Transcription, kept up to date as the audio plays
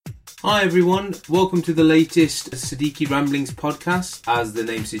Hi everyone, welcome to the latest Siddiqui Ramblings podcast. As the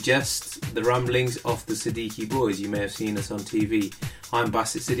name suggests, the ramblings of the Siddiqui boys. You may have seen us on TV. I'm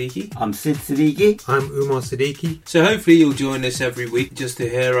Basit Siddiqui. I'm Sid Siddiqui. I'm Umar Siddiqui. So hopefully you'll join us every week just to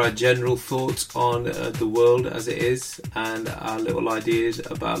hear our general thoughts on the world as it is and our little ideas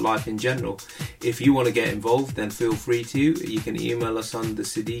about life in general. If you want to get involved, then feel free to. You can email us on the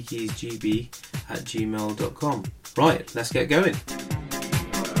siddiquisgb@gmail.com. Right, let's get going.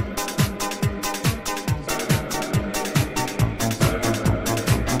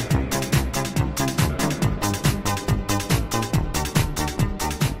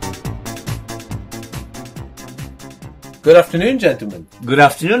 Good afternoon, gentlemen. Good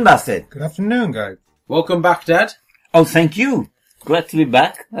afternoon, Basit. Good afternoon, guys. Welcome back, Dad. Oh, thank you. Glad to be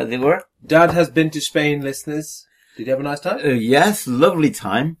back, as it were. Dad has been to Spain, listeners. Did you have a nice time? Yes, lovely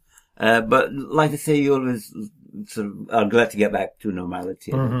time. But like I say, you always sort of are glad to get back to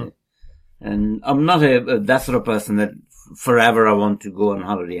normality. Mm-hmm. And I'm not that sort of person that forever I want to go on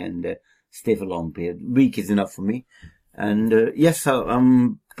holiday and stay for a long period. Week is enough for me. And yes,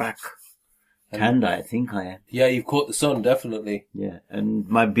 I'm back. Tanned, I think I am. Yeah, you've caught the sun, definitely. Yeah, and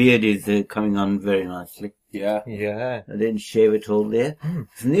my beard is coming on very nicely. Yeah. I didn't shave it all there.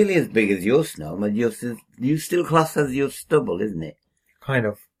 It's nearly as big as yours now, but yours is, you still class as your stubble, isn't it? Kind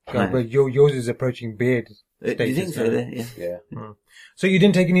of. Kind But yours is approaching beard Do you think so? status. Yeah. Yeah. So you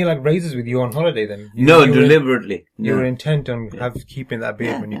didn't take any razors with you on holiday then? No, you deliberately. You No. were intent on keeping that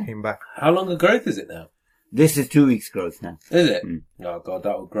beard when you came back. How long a growth is it now? This is 2 weeks growth now. Is it? Mm. Oh, God,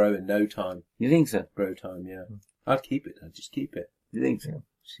 that will grow in no time. You think so? Grow time, yeah. I'd keep it. I'd just keep it. You think so?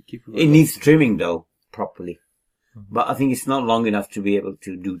 Just keep It needs trimming though, properly. But I think it's not long enough to be able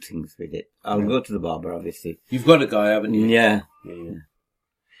to do things with it. I'll go to the barber, obviously. You've got a guy, haven't you? Yeah. Yeah.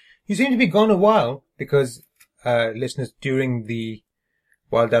 You seem to be gone a while because, listeners,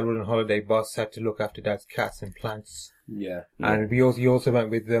 while Dad was on holiday, Boss had to look after Dad's cats and plants. Yeah. And you also went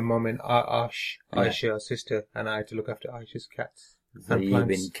with the mum and Aisha, Yeah. our sister, and I had to look after Aisha's cats. So and you've plants.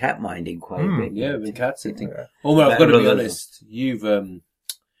 been cat minding quite a bit. Yeah, we've been cat sitting. Yeah. Oh, well, I've got to be That- honest. You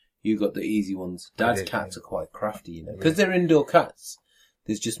got the easy ones. Dad's did, cats yeah. are quite crafty, you know. Because they're indoor cats,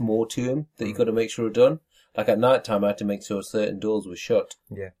 there's just more to them that you got to make sure are done. Like at night time, I had to make sure certain doors were shut.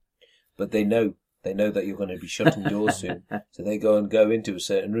 Yeah. But they know that you're going to be shutting doors soon. So they go into a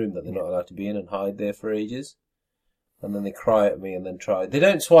certain room that they're not allowed to be in and hide there for ages. And then they cry at me and then try. They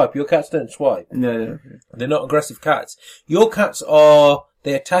don't swipe. Your cats don't swipe. No. They're not aggressive cats. Your cats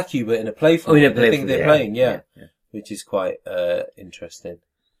they attack you, but in a playful way. They think they're playing, yeah. Which is quite interesting.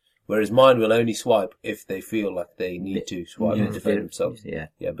 Whereas mine will only swipe if they feel like they need to swipe to defend themselves. Yeah.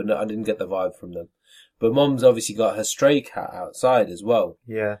 Yeah, but no, I didn't get the vibe from them. But Mum's obviously got her stray cat outside as well.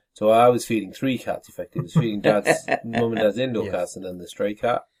 Yeah. So I was feeding 3 cats effectively. I was feeding Mum and Dad's indoor Yeah. cats and then the stray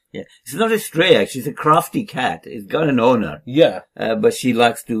cat. Yeah. It's not a stray, actually. It's a crafty cat. It's got an owner. Yeah. But she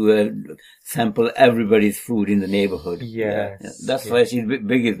likes to sample everybody's food in the neighborhood. Yes. Yeah. That's why she's a bit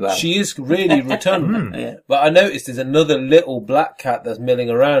big as well. She is really rotund. Yeah. But I noticed there's another little black cat that's milling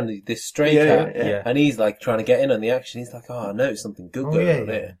around, this stray cat. yeah. And he's like trying to get in on the action. He's like, I noticed something good Oh, going yeah, on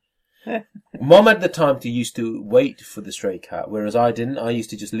yeah. here. Mum had the time to used to wait for the stray cat, whereas I didn't. I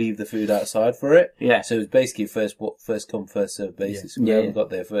used to just leave the food outside for it. Yeah. So it was basically first come, first served basis. Yeah. Whoever Yeah. got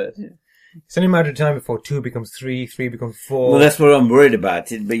there first. It's only a matter of time before 2 becomes 3, 3 becomes 4. Well, that's what I'm worried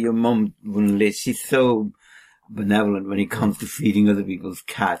about. But your mum wouldn't let. She's so benevolent when it comes to feeding other people's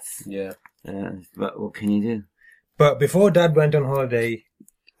cats. Yeah. But what can you do? But before Dad went on holiday,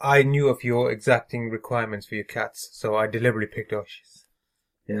 I knew of your exacting requirements for your cats, so I deliberately picked Ashes.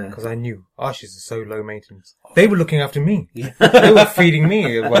 Yeah. Because I knew Ashes is so low maintenance. They were looking after me. They were feeding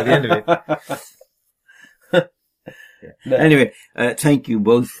me by the end of it. No. Anyway, thank you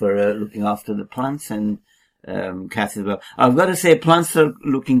both for looking after the plants and cats as well. I've got to say, plants are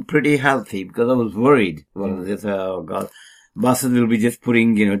looking pretty healthy because I was worried. Well, just, oh God, Basit will be just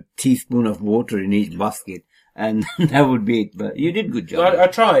putting, teaspoon of water in each basket, and that would be it. But you did good job. I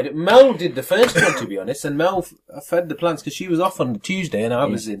tried. Mel did the first one, to be honest, and Mel fed the plants because she was off on Tuesday and I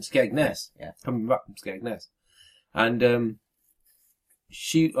was in Skegness. Yeah. Coming back from Skegness. And I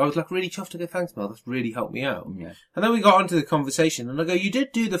was like really chuffed to go, thanks Mel, that's really helped me out. Yeah. And then we got onto the conversation and I go, you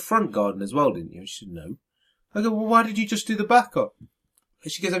did do the front garden as well, didn't you? And she said, no. I go, well, why did you just do the back garden?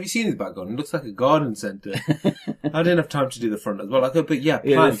 And she goes, have you seen his back garden? It looks like a garden centre. I didn't have time to do the front as well. I go, but yeah,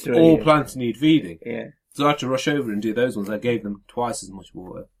 plants, that's right, all yeah. plants need feeding. Yeah. So I had to rush over and do those ones. I gave them twice as much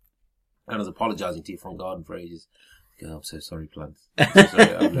water. And I was apologising to your front garden for ages. Oh, I'm so sorry, plants. I'm so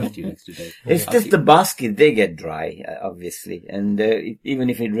sorry, I've left you an extra day. It's just the basket, they get dry, obviously. And even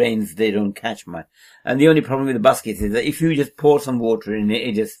if it rains, they don't catch much. And the only problem with the basket is that if you just pour some water in it,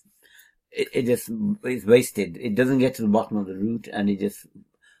 it just it just is wasted. It doesn't get to the bottom of the root, and it just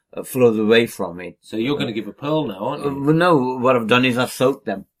flows away from it. So you're going to give a pearl now, aren't you? Well, no, what I've done is I've soaked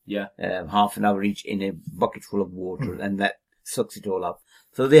them. Yeah. Half an hour each in a bucket full of water, and that sucks it all up.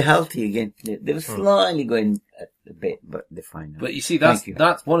 So they're healthy again. They were slightly going a bit, but they're fine now. But you see, that's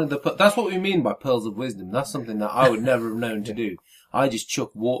one of that's what we mean by pearls of wisdom. That's something that I would never have known to do. I just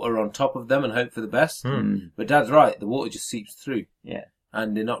chuck water on top of them and hope for the best. But Dad's right. The water just seeps through. Yeah.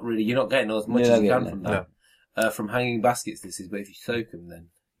 And you're not getting as much as you can from that. No. From hanging baskets, this is, but if you soak them, then,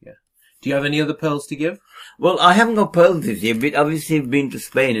 yeah. Do you have any other pearls to give? Well, I haven't got pearls this year, but obviously I've been to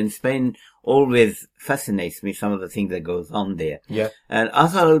Spain, and Spain always fascinates me, some of the things that goes on there. Yeah. And I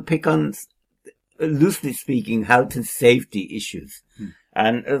thought I'll pick on, loosely speaking, health and safety issues.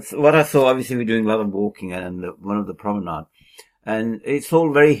 And what I saw, obviously we're doing a lot of walking and one of the promenade. And it's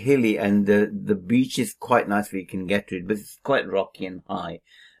all very hilly, and the beach is quite nice where you can get to it, but it's quite rocky and high,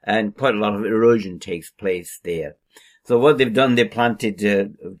 and quite a lot of erosion takes place there. So what they've done, they planted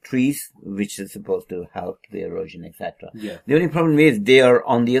trees, which is supposed to help the erosion, etc. Yeah. The only problem is they are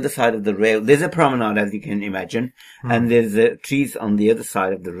on the other side of the rail. There's a promenade, as you can imagine, and there's trees on the other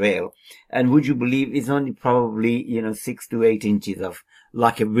side of the rail. And would you believe it's only probably, 6 to 8 inches of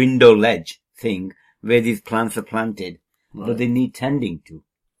like a window ledge thing where these plants are planted. Right. But they need tending to.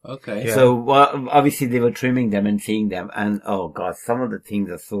 Okay. Yeah. So obviously they were trimming them and seeing them, and oh God, some of the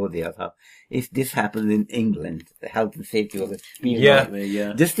things I saw there, I thought, if this happened in England, the health and safety of it.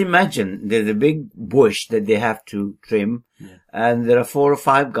 Yeah. Just imagine there's a big bush that they have to trim, and there are 4 or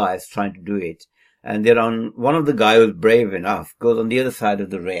 5 guys trying to do it, and they're on, one of the guys who's brave enough goes on the other side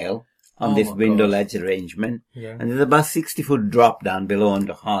of the rail on this window ledge arrangement, and there's about 60-foot drop down below on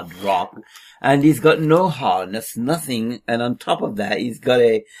the hard rock, and he's got no harness, nothing, and on top of that he's got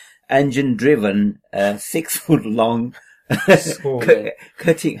a engine-driven 6-foot long hedge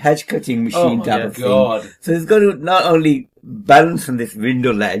cutting machine type of thing. So he's got to not only balance on this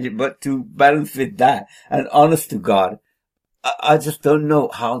window ledge, but to balance with that. And honest to God, I just don't know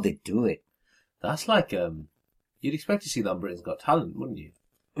how they do it. That's like you'd expect to see that on Britain's Got Talent, wouldn't you?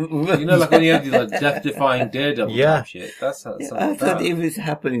 Like when you have these like death-defying daredevil type shit. That's I thought if it's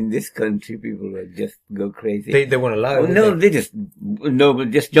happening in this country, people would just go crazy. They won't allow it. No, they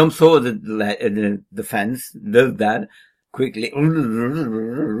just jumps over the fence, does that quickly,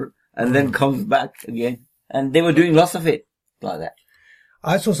 and then comes back again. And they were doing lots of it like that.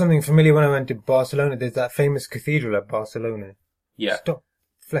 I saw something familiar when I went to Barcelona. There's that famous cathedral at Barcelona. Yeah. Stop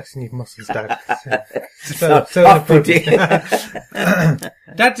flexing your muscles, Dad.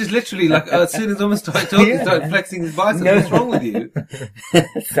 Dad just literally, like, as soon as I started talking, started flexing his biceps. No. What's wrong with you?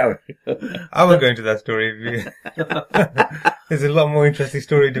 Sorry. I won't go into that story. There's a lot more interesting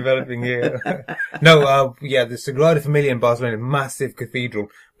story developing here. No, the Sagrada Familia in Barcelona, massive cathedral,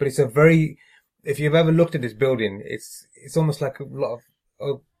 but it's if you've ever looked at this building, it's almost like a lot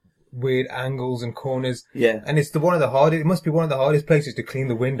of weird angles and corners. Yeah. And it must be one of the hardest places to clean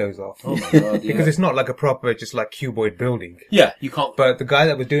the windows off. Oh my God, because it's not like a proper, just like cuboid building. Yeah, you can't. But the guy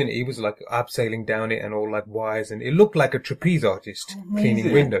that was doing it, he was like abseiling down it and all like wires, and it looked like a trapeze artist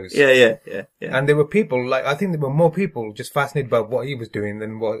cleaning windows. Yeah. And there were people, I think there were more people just fascinated by what he was doing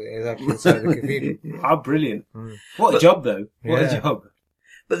than what is actually inside the cathedral. How brilliant. What a job though. What a job.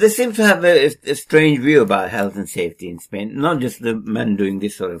 But they seem to have a strange view about health and safety in Spain. Not just the men doing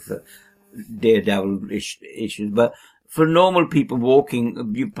this sort of daredevil issues, but for normal people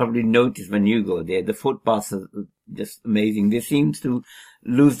walking, you probably notice when you go there, the footpaths are just amazing. They seem to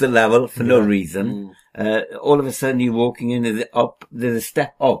lose the level for no reason. All of a sudden you're walking in, there's a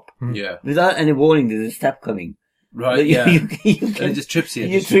step up. Yeah. Without any warning, there's a step coming. Right, yeah. And it just trips you.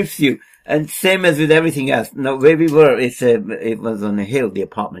 It trips you. And same as with everything else. Now, where we were, it was on a hill, the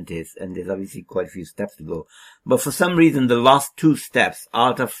apartment is, and there's obviously quite a few steps to go. But for some reason, the last 2 steps are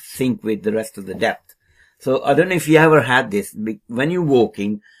out of sync with the rest of the depth. So I don't know if you ever had this. When you're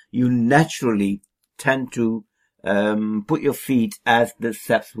walking, you naturally tend to put your feet as the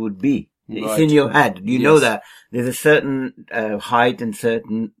steps would be. Right. It's in your head. You know that there's a certain height and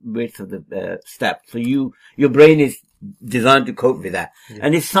certain width of the step. So your brain is designed to cope with that. Yeah.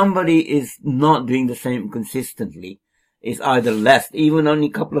 And if somebody is not doing the same consistently, it's either less, even only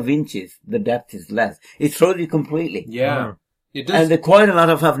a couple of inches, the depth is less. It throws you completely. Yeah. It does. And there are quite a lot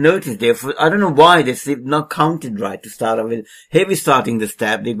of, I've noticed there, I don't know why they've not counted right to start off with. Here we're starting the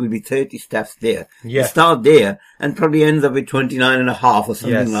step, there could be 30 steps there. Yeah. You start there and probably ends up with 29 and a half or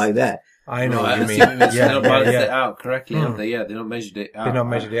something like that. I know what you mean. They don't balance it out correctly, have they? Yeah, they don't measure it out. They don't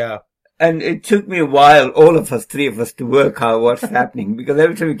measure it out. And it took me a while, all of us, 3 of us, to work out what's happening. Because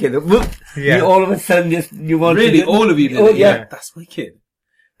every time we came, whoop, you all of a sudden you want really, to... all of you did it? Yeah. That's wicked.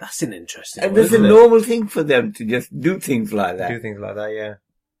 That's an interesting And one, that's a normal thing for them to just do things like that. Do things like that, yeah.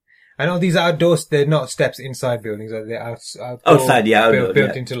 I know these outdoors, they're not steps inside buildings, they're Outside, yeah.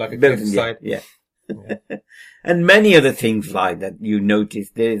 Built into like a cliff side. Yeah. And many other things like that you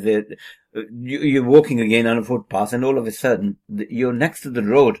notice. There's you're walking again on a footpath and all of a sudden you're next to the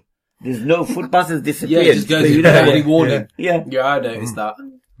road. There's no footpath has disappeared. Yeah, it just goes without any warning. Yeah. Yeah, I noticed that.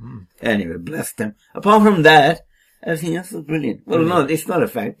 Anyway, bless them. Apart from that, everything else was brilliant. Well, no, it's not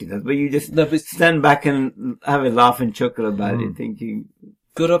effective, but you just stand back and have a laugh and chuckle about it, thinking...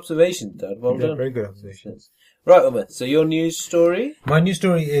 Good observation, Dad. Well done. Very good observations. Right, Umar, so your news story? My news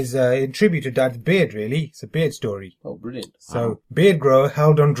story is in tribute to Dad's beard, really. It's a beard story. Oh, brilliant. So, beard grower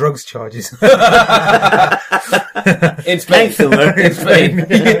held on drugs charges. In Spain. Thanks, Umar. In Spain.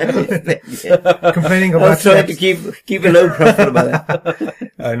 Complaining about... I was trying to keep a low profile about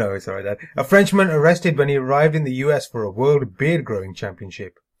that. Oh, no, it's alright, Dad. A Frenchman arrested when he arrived in the US for a World Beard Growing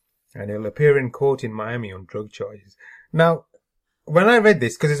Championship. And he'll appear in court in Miami on drug charges. Now, when I read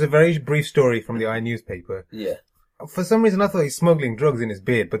this, because it's a very brief story from the iNewspaper, Yeah. for some reason I thought he's smuggling drugs in his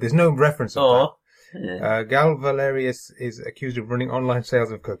beard, but there's no reference of that. Yeah. Gal Valerius is accused of running online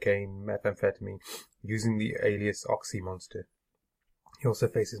sales of cocaine, methamphetamine, using the alias Oxy Monster. He also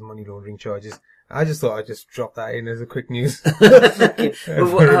faces money laundering charges. I just thought I'd just drop that in as a quick news. For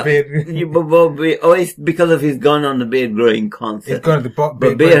a beard. It's because of his gone on the beard growing concept. It's gone to the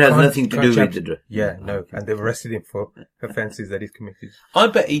But beard has nothing to do with the drug. Yeah, no. And they've arrested him for offences that he's committed. I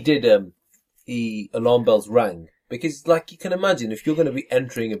bet he did, alarm bells rang. Because, like, you can imagine, if you're going to be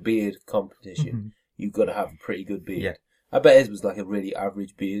entering a beard competition, you've got to have a pretty good beard. Yeah. I bet his was like a really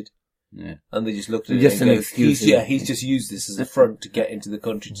average beard. Yeah. And they just looked at Just it and an go, excuse. he's just used this as a front to get into the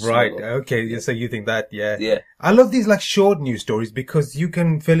country. To Right, smuggle. okay, so you think that, yeah. Yeah. I love these like short news stories because you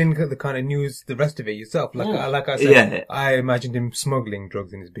can fill in the kind of news, the rest of it yourself. Like I said, I imagined him smuggling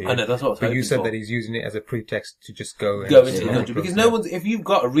drugs in his beard. I know, that's what I was But you hoping said for. that he's using it as a pretext to just go Go into the smuggle country. drugs, Because no one's, if you've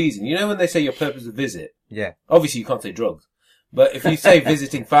got a reason, you know when they say your purpose of visit, Yeah. obviously you can't say drugs. But if you say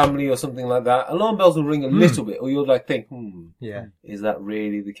visiting family or something like that, alarm bells will ring a little bit, or you'll like think, Yeah. is that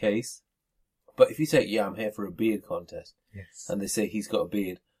really the case? But if you say, yeah, I'm here for a beard contest, Yes. and they say he's got a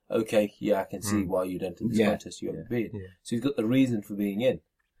beard, okay, yeah, I can see why you'd enter this contest, you have a beard. Yeah. So he's got the reason for being in.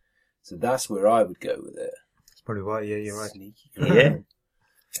 So that's where I would go with it. That's probably why, yeah, you're right. Sneaky. Yeah.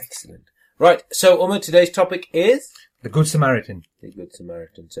 Excellent. Right, so Umar, today's topic is The Good Samaritan. the Good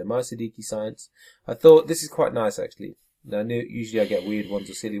Samaritan. So my Siddiqui science. I thought this is quite nice, actually. Now, usually I get weird ones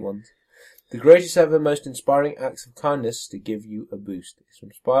or silly ones. The greatest ever, most inspiring acts of kindness to give you a boost. It's from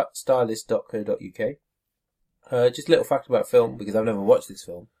stylist.co.uk. Just a little fact about film, because I've never watched this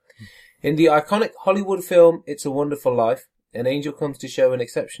film. In the iconic Hollywood film It's a Wonderful Life, an angel comes to show an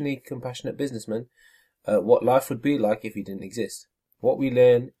exceptionally compassionate businessman what life would be like if he didn't exist. What we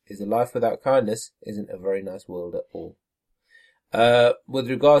learn is a life without kindness isn't a very nice world at all. With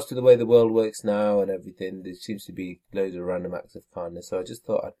regards to the way the world works now and everything, there seems to be loads of random acts of kindness, so I just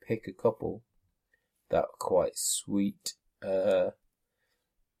thought I'd pick a couple that are quite sweet. That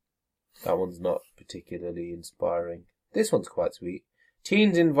one's not particularly inspiring. This one's quite sweet.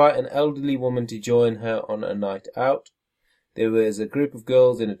 Teens invite an elderly woman to join her on a night out. There was a group of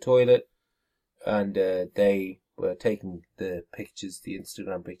girls in a toilet, and they were taking the pictures, the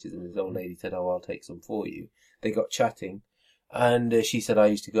Instagram pictures, and this old lady said, "Oh, I'll take some for you." They got chatting. And she said, I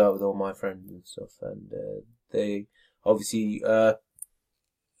used to go out with all my friends and stuff. And they obviously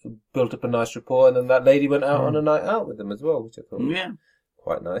built up a nice rapport. And then that lady went out on a night out with them as well, which I thought was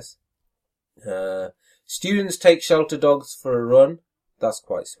quite nice. Students take shelter dogs for a run. That's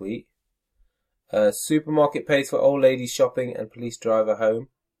quite sweet. Supermarket pays for old ladies shopping and police drive her home.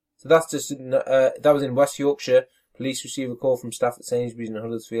 So that's just that was in West Yorkshire. Police received a call from staff at Sainsbury's in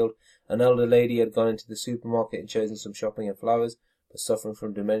Huddersfield. An elder lady had gone into the supermarket and chosen some shopping and flowers, but suffering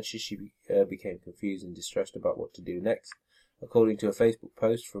from dementia, she became confused and distressed about what to do next. According to a Facebook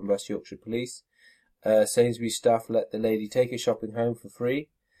post from West Yorkshire Police, Sainsbury's staff let the lady take her shopping home for free,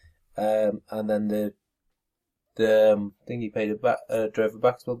 and then the thingy paid her back, drove her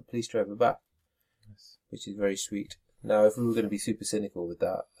back as well. The police drove her back, which is very sweet. Now, if we were going to be super cynical with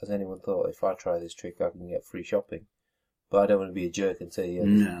that, has anyone thought, if I try this trick, I can get free shopping? But I don't want to be a jerk and say, yeah,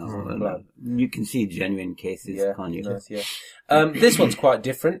 no. You can see genuine cases, can't you? Nice, yeah. This one's quite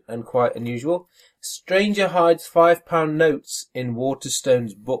different and quite unusual. Stranger hides £5 notes in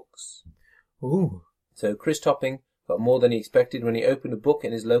Waterstone's books. Ooh. So Chris Topping got more than he expected when he opened a book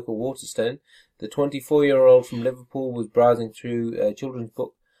in his local Waterstone. The 24-year-old from Liverpool was browsing through a children's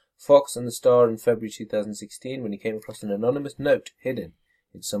book, Fox and the Star, in February 2016 when he came across an anonymous note hidden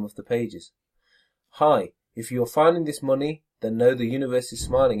in some of the pages. Hi, if you're finding this money, then know the universe is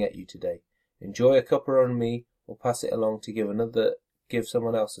smiling at you today. Enjoy a cuppa on me, or pass it along to give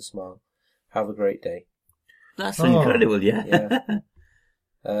someone else a smile. Have a great day. That's incredible, yeah.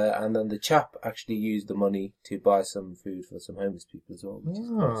 And then the chap actually used the money to buy some food for some homeless people as well.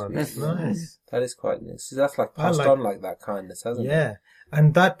 That's nice. That is quite nice. So that's like passed on like that kindness, hasn't it? Yeah.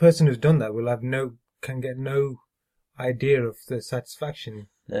 And that person who's done that can get no idea of the satisfaction.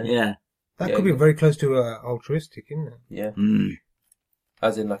 Yeah. That could be very close to altruistic, isn't it? Yeah. Mm.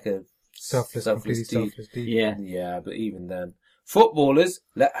 As in like a selfless deed. Yeah. Yeah, but even then. Footballers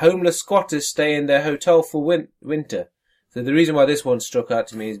let homeless squatters stay in their hotel for winter. So the reason why this one struck out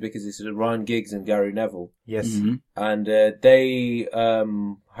to me is because it's Ryan Giggs and Gary Neville. Yes. Mm-hmm. And they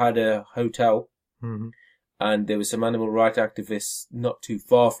had a hotel. Mm-hmm. And there were some animal rights activists not too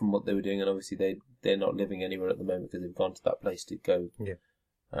far from what they were doing. And obviously they're not living anywhere at the moment because they've gone to that place to go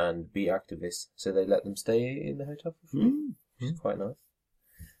and be activists. So they let them stay in the hotel for free, which is quite nice.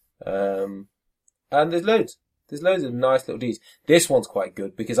 And there's loads. There's loads of nice little deeds. This one's quite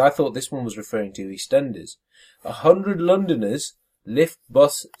good because I thought this one was referring to EastEnders. 100 Londoners lift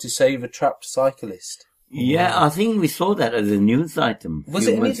bus to save a trapped cyclist. Yeah, I think we saw that as a news item. Was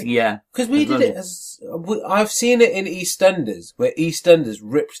it? Yeah. Because we did it as... I've seen it in EastEnders, where EastEnders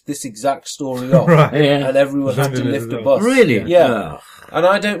ripped this exact story off. Right. Yeah. And everyone had to lift a bus. Really? Yeah. And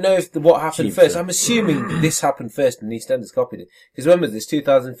I don't know if what happened first. I'm assuming this happened first and EastEnders copied it. Because when was this?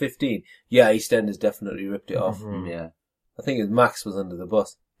 2015? Yeah, EastEnders definitely ripped it off. Mm-hmm. Yeah. I think Max was under the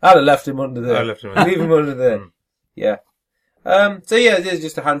bus. I'd have left him under there. Leave him under there. Yeah. So yeah, there's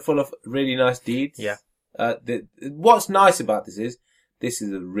just a handful of really nice deeds. Yeah. What's nice about this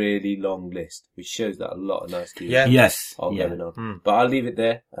is a really long list, which shows that a lot of nice deeds are going on. But I'll leave it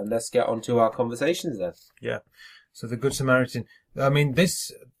there, and let's get on to our conversations then. Yeah. So the Good Samaritan. I mean,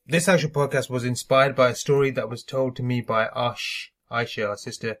 this actual podcast was inspired by a story that was told to me by Aisha, our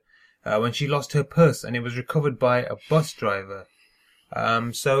sister, when she lost her purse, and it was recovered by a bus driver.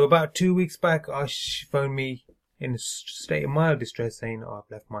 So about 2 weeks back, Aisha phoned me in a state of mild distress, saying, "Oh, I've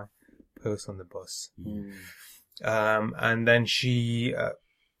left my purse on the bus." And then she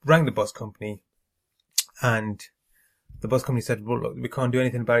rang the bus company, and the bus company said, "Well, look, we can't do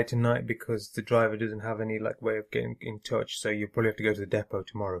anything about it tonight because the driver doesn't have any way of getting in touch, so you probably have to go to the depot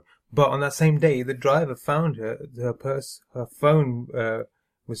tomorrow." But on that same day, the driver found her purse, her phone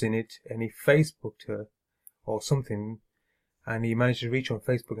was in it, and he Facebooked her or something, and he managed to reach her on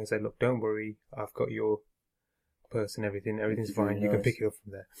Facebook and said, "Look, don't worry, I've got your purse and everything's fine. You can pick it up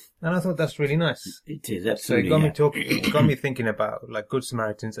from there." And I thought that's really nice. It is, absolutely. So it got me thinking about Good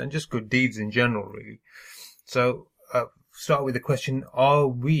Samaritans and just good deeds in general, really. So start with the question: are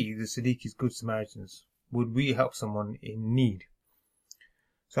we, the Siddiquis, good Samaritans? Would we help someone in need?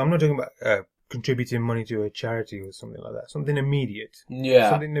 So I'm not talking about contributing money to a charity or something like that. Something immediate. Yeah.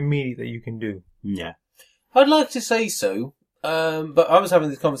 Something immediate that you can do. Yeah. I'd like to say so, but I was having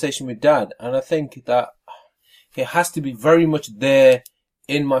this conversation with Dad, and I think that it has to be very much there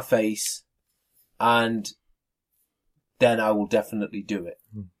in my face, and then I will definitely do it.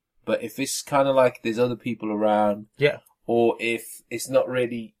 But if it's kind of like there's other people around, or if it's not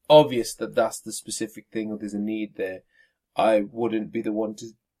really obvious that that's the specific thing or there's a need there, I wouldn't be the one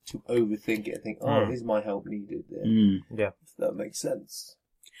to overthink it and think, is my help needed there? Yeah. If that makes sense.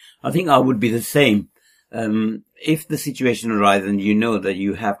 I think I would be the same. If the situation arises and you know that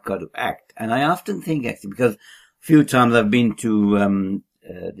you have got to act. And I often think, actually, because a few times I've been to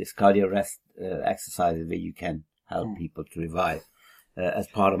this cardio rest exercises where you can help people to revive as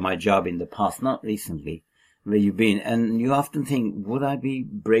part of my job in the past, not recently, where you've been. And you often think, would I be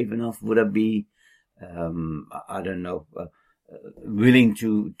brave enough? Would I be, I don't know, willing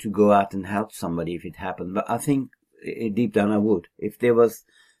to go out and help somebody if it happened? But I think deep down I would. If there was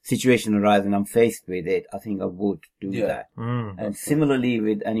situation arise and I'm faced with it, I think I would do that. And similarly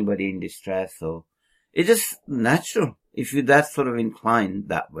with anybody in distress, or it's just natural if you're that sort of inclined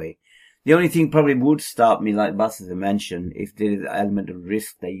that way. The only thing probably would stop me, like Bassett mentioned, if there is an element of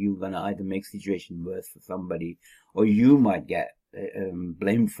risk that you're going to either make situation worse for somebody or you might get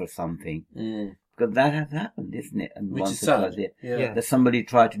blamed for something. Because that has happened, isn't it? And which once is sad. That somebody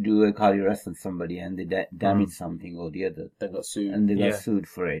tried to do a cardio arrest on somebody and they damaged something or the other. They got sued. And they got sued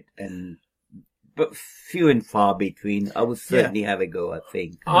for it. But few and far between. I would certainly have a go, I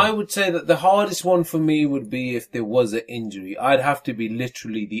think. I would say that the hardest one for me would be if there was an injury. I'd have to be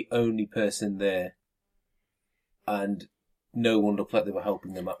literally the only person there, and no one looked like they were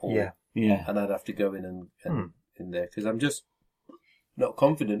helping them at all. Yeah. And I'd have to go in and in there because I'm just not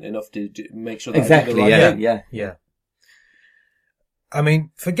confident enough to make sure that I do the right thing. Yeah. I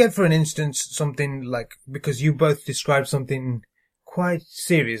mean, forget for an instance something like, because you both described something quite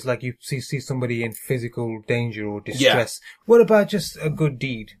serious, like you see somebody in physical danger or distress. Yeah. What about just a good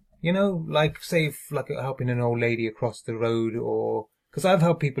deed? You know, like say if, like helping an old lady across the road, or because I've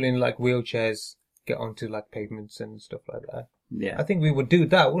helped people in like wheelchairs get onto like pavements and stuff like that. Yeah, I think we would do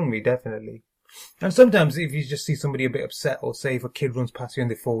that, wouldn't we? Definitely. And sometimes if you just see somebody a bit upset, or say if a kid runs past you and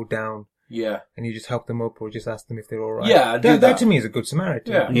they fall down. Yeah. And you just help them up or just ask them if they're all right. Yeah, that to me is a good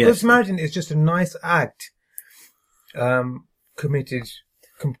Samaritan. Yeah. Good Samaritan is just a nice act, committed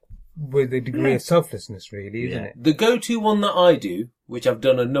with a degree of selflessness, really, isn't it? The go-to one that I do, which I've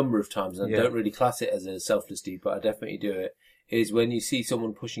done a number of times, and I don't really class it as a selfless deed, but I definitely do it, is when you see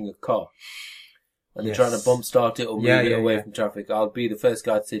someone pushing a car. And they're trying to bump start it or move it away from traffic. I'll be the first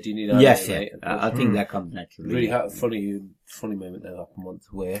guy to say, do you need Yes, I think that comes naturally. Really funny moment that happened once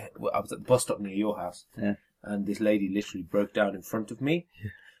where I was at the bus stop near your house. Yeah. And this lady literally broke down in front of me. Yeah.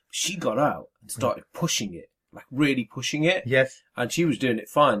 She got out and started pushing it. Like really pushing it. Yes. And she was doing it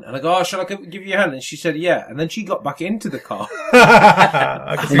fine. And I go, shall I give you a hand? And she said, yeah. And then she got back into the car.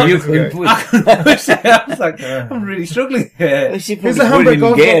 I couldn't push it. I was like, I'm really struggling here. She probably put it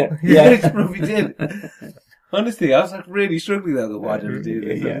in gear. Yeah, she probably did. Honestly, I was like really struggling there. Why did I do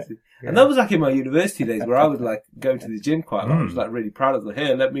this? Yeah. And that was like in my university days where I would like go to the gym quite a lot. I was like really proud of it.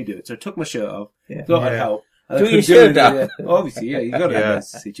 Here, let me do it. So I took my shirt off. Thought I'd help. Took your shirt off? Obviously, you got to have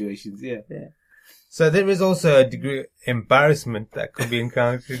those situations, yeah. So there is also a degree of embarrassment that could be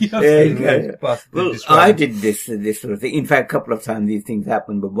encountered. Well, I did this sort of thing. In fact, a couple of times these things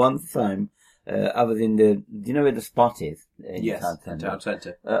happened, but one time I was in do you know where the Spot is? Yes, Town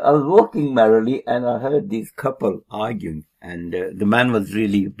Centre. I was walking merrily and I heard this couple arguing, and the man was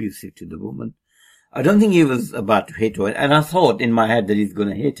really abusive to the woman. I don't think he was about to hit her, and I thought in my head that he's going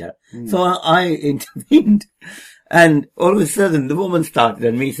to hit her. So I intervened. And all of a sudden, the woman started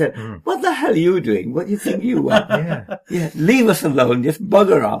and me said, what the hell are you doing? What do you think you are? Leave us alone. Just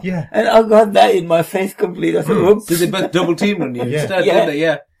bugger off. Yeah. And I got that in my face completely. I said, oops. Did they both double team on you instead? Did they?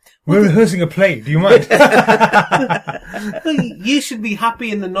 Yeah. We're rehearsing a play. Do you mind? You should be happy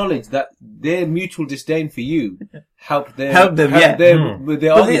in the knowledge that their mutual disdain for you helped them. With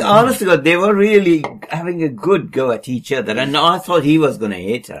their argument. Honestly, God, they were really having a good go at each other. And I thought he was going to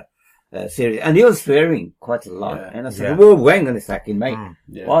hit her. Seriously. And he was swearing quite a lot. And I said, whoa, hang on a second, mate.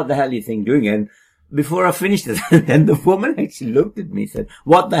 What the hell are you think doing? And before I finished it, and the woman actually looked at me and said,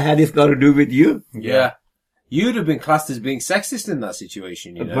 what the hell is got to do with you? Yeah. You'd have been classed as being sexist in that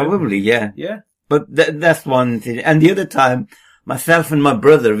situation, you know? Probably, yeah. Yeah. But that's one thing. And the other time, myself and my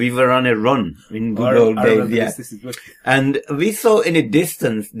brother, we were on a run in good old days. This is and we saw in a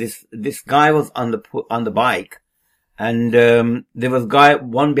distance, this guy was on the bike. And there was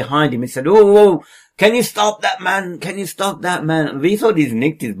one behind him. He said, "Oh, can you stop that man? Can you stop that man?" And we thought he's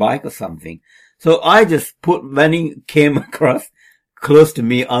nicked his bike or something. So I just when he came across close to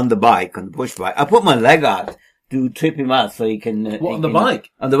me on the bike, on the push bike, I put my leg out to trip him out so he can... on the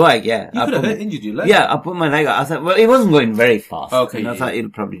bike? On the bike, yeah. You could have injured your leg. Yeah, I put my leg out. I thought, well, he wasn't going very fast. Okay. And I thought it'll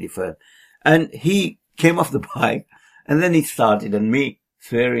probably defer. And he came off the bike, and then he started on me,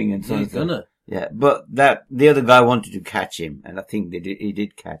 swearing and so on. He's done it. Yeah, but the other guy wanted to catch him, and I think he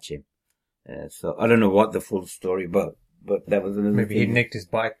did catch him. So I don't know what the full story, but that was another Maybe thing. he nicked his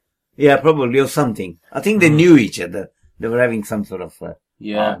bike. Yeah, probably, or something. I think they knew each other. They were having some sort of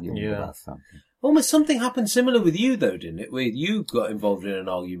argument about something. Almost something happened similar with you, though, didn't it? Where you got involved in an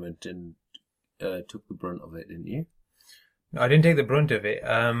argument and took the brunt of it, didn't you? No, I didn't take the brunt of it.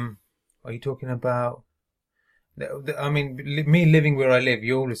 Are you talking about... I mean, me living where I live,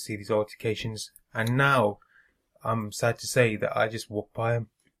 you always see these altercations, and now I'm sad to say that I just walk by them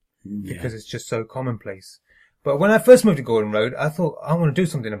because it's just so commonplace. But when I first moved to Gordon Road, I thought I want to do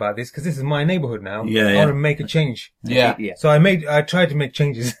something about this because this is my neighbourhood now. I want to make a change. Yeah. So I tried to make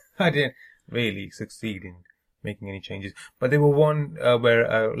changes. I didn't really succeed in making any changes, but there were one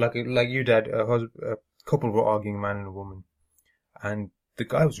where, like you, Dad, a couple were arguing, a man and a woman, and the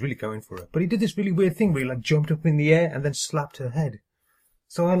guy was really going for her, but he did this really weird thing where he jumped up in the air and then slapped her head.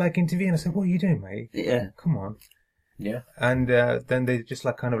 So I intervened. I said, "What are you doing, mate? Yeah, come on." Yeah. And then they just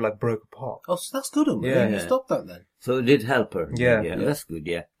kind of broke apart. Oh, so that's good of them. Stop that then. So it did help her. Yeah, that's good.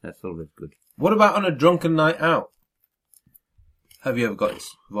 Yeah, that's always good. What about on a drunken night out? Have you ever got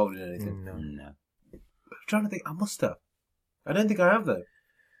involved in anything? No. I'm trying to think. I must have. I don't think I have though.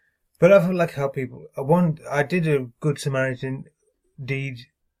 But I feel like how people. I did a good Samaritan deed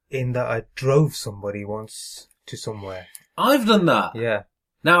in that I drove somebody once to somewhere. I've done that. Yeah.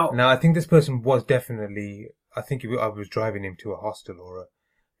 Now I think this person was definitely. I think I was driving him to a hostel or a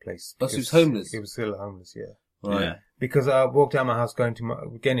place. He was homeless. He was still homeless. Yeah. Right. Yeah. Because I walked out of my house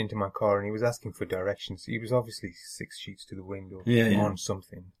getting into my car, and he was asking for directions. He was obviously 6 sheets to the wind or on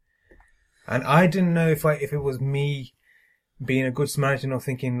something. And I didn't know if it was me being a good Samaritan or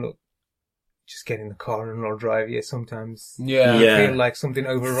thinking, look, just get in the car and I'll drive you. Sometimes you feel like something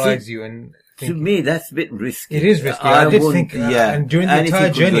overrides you. And to me, that's a bit risky. It is risky. I did think, and during the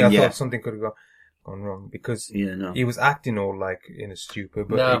entire journey, I thought something could have gone wrong because he was acting all like in a stupor,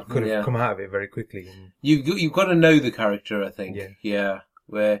 but he could have come out of it very quickly. You've got to know the character, I think. Yeah.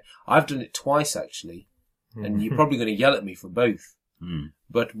 Where I've done it twice actually, and you're probably going to yell at me for both.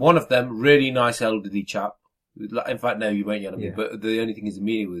 But one of them, really nice elderly chap. In fact, no, you won't yell at me. But the only thing is,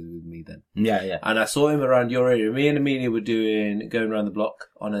 Amelia was with me then. Yeah. And I saw him around your area. Me and Amelia were going around the block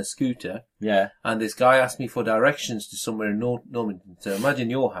on a scooter. Yeah. And this guy asked me for directions to somewhere in Normanton. So imagine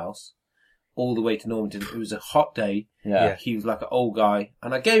your house, all the way to Normanton. It was a hot day. Yeah. He was like an old guy,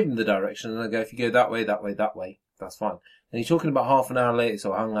 and I gave him the direction. And I go, if you go that way, that's fine. And he's talking about half an hour later,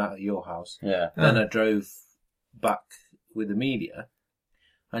 so I hung out at your house. Yeah. Then I drove back with Amelia,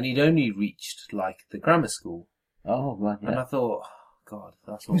 and he'd only reached like the grammar school. Oh, right. Yeah. And I thought, oh, God,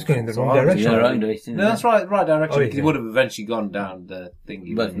 that's all. He's going in the wrong direction. Wrong direction. No, that's right direction. Because he would have eventually gone down the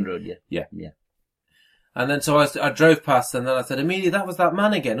thing. Burton Road, yeah. And then so I drove past, and then I said, Amelia, that was that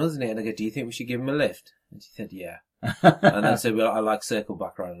man again, wasn't it? And I go, do you think we should give him a lift? And she said, yeah. And then so I like circle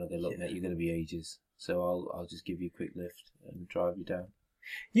back around, and I go, look, mate, you're going to be ages, so I'll just give you a quick lift and drive you down.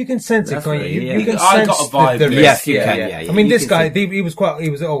 You can sense it, can't you? You can I sense got a vibe. the risk. Yes, you can. Yeah. I mean, this guy, he was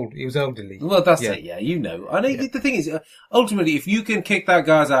old. He was elderly. Well, that's it. Yeah, you know. I know. The thing is, ultimately, if you can kick that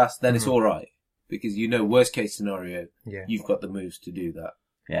guy's ass, then it's all right, because worst case scenario, you've got the moves to do that.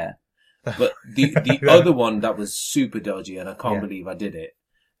 Yeah. But the other one that was super dodgy, and I can't believe I did it.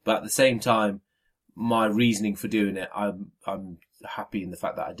 But at the same time, my reasoning for doing it, I'm happy in the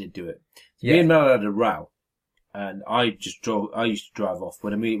fact that I did do it. Me and Mel had a row. And I used to drive off.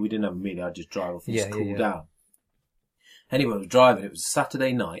 When we didn't have a meeting, I'd just drive off and just cool down. Anyway, I was driving. It was a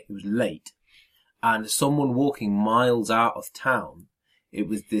Saturday night. It was late. And someone walking miles out of town, it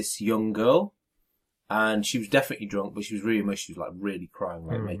was this young girl. And she was definitely drunk, but she was really emotional. She was like really crying,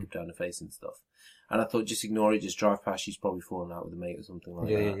 like makeup down her face and stuff. And I thought, just ignore it, just drive past. She's probably fallen out with a mate or something like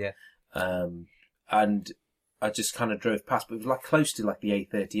that. Yeah. And I just kind of drove past, but it was like close to like the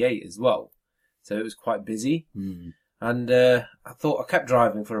A38 as well. So it was quite busy. And I kept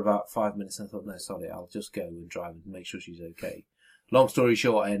driving for about 5 minutes, and I thought, no, sorry, I'll just go and drive and make sure she's okay. Long story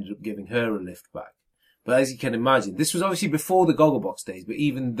short, I ended up giving her a lift back. But as you can imagine, this was obviously before the Gogglebox days, but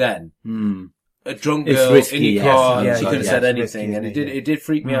even then, a drunk girl in your car, she could have said anything, and it did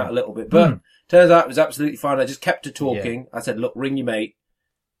freak me out a little bit. But turns out it was absolutely fine. I just kept her talking. I said, look, ring your mate,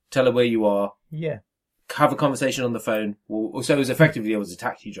 tell her where you are. Yeah. Have a conversation on the phone. So it was effectively, I was a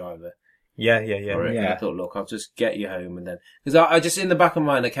taxi driver. Yeah. I thought, look, I'll just get you home, and then because I just in the back of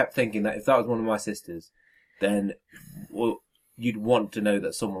my mind, I kept thinking that if that was one of my sisters, then you'd want to know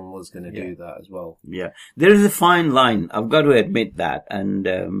that someone was going to do that as well. Yeah, there is a fine line. I've got to admit that,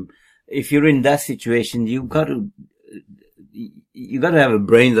 and if you're in that situation, you got to have a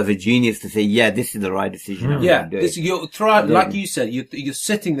brains of a genius to say, yeah, this is the right decision. Like you said, you're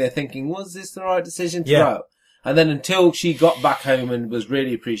sitting there thinking, was this the right decision to go out? And then until she got back home and was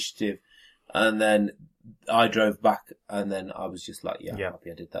really appreciative. And then I drove back, and then I was just like, I'm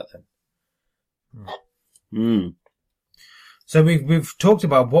happy I did that then. So we've talked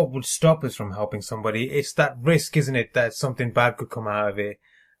about what would stop us from helping somebody. It's that risk, isn't it, that something bad could come out of it,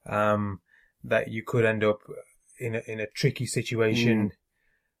 that you could end up in a tricky situation,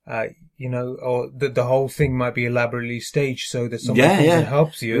 or the whole thing might be elaborately staged so that someone comes and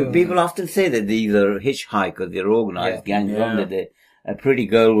helps you. People often say that these are hitchhikers, they're organized gangs, a pretty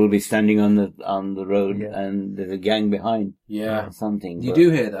girl will be standing on the road and there's a gang behind. Or something. You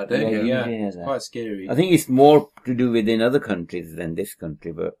do hear that, don't you? Yeah. Hear that. Quite scary. I think it's more to do with in other countries than this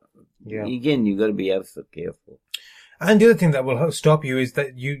country, but again, you've got to be ever so careful. And the other thing that will stop you is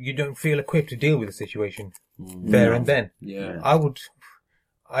that you don't feel equipped to deal with the situation there and then. Yeah.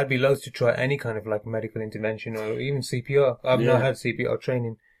 I'd be loath to try any kind of like medical intervention or even CPR. I've not had CPR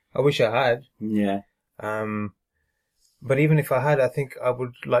training. I wish I had. Yeah. But even if I had, I think I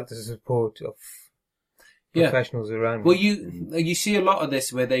would like the support of professionals around me. Well, you see a lot of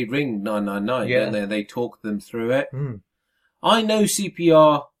this where they ring 999, don't they? They talk them through it. I know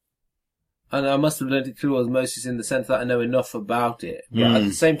CPR, and I must have learned it through osmosis in the sense that I know enough about it. But at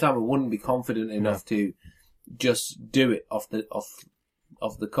the same time, I wouldn't be confident enough to just do it off the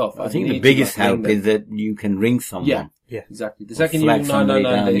cuff. I think the biggest help is that you can ring someone. Yeah, exactly. The second you ring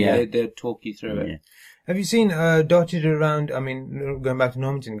 999, they'll talk you through it. Have you seen dotted around? I mean, going back to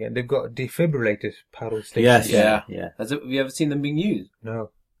Normanton again, they've got defibrillators paddle stations. Yeah. Yeah. Have you ever seen them being used?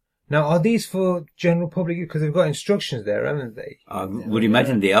 No. Now, are these for general public use? Because they've got instructions there, haven't they? I would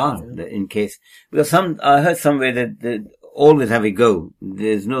imagine they are, in case. Because I heard somewhere that they always have a go.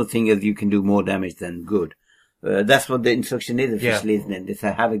 There's no thing as you can do more damage than good. That's what the instruction is officially, isn't it? They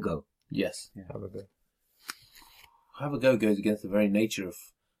say have a go. Yes. Yeah, have a go. Have a go goes against the very nature of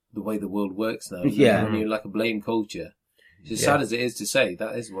the way the world works now. Yeah. When you're like a blame culture. As sad as it is to say,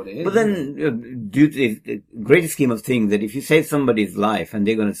 that is what it is. But then, due to the greater scheme of things, that if you save somebody's life and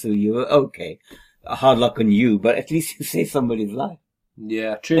they're going to sue you, okay, hard luck on you, but at least you save somebody's life.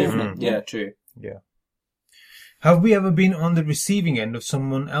 Yeah, true. Mm-hmm. Yeah, true. Yeah. Have we ever been on the receiving end of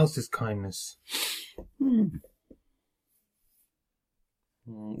someone else's kindness?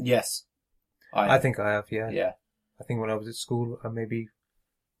 Yes. I think I have, yeah. Yeah. I think when I was at school, I maybe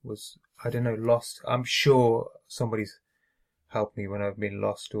was, I don't know, lost. I'm sure somebody's helped me when I've been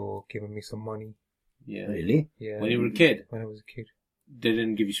lost or given me some money. Yeah. Really? Yeah. When you were a kid? When I was a kid. They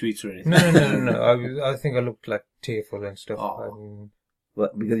didn't give you sweets or anything? No. I think I looked like tearful and stuff. Oh.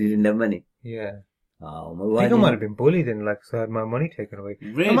 What, because you didn't have money? Yeah. Oh, I think I might have been bullied and so I had my money taken away.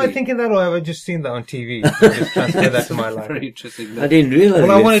 Really? Am I thinking that, or have I just seen that on TV? So just transfer that to my life. Very interesting. I didn't realize.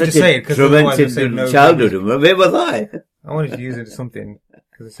 Well, I wanted to say it because traumatic childhood. Where was I? I wanted to use it as something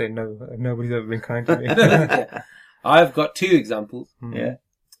because I say no, nobody's ever been kind to me. Yeah. I've got two examples. Yeah.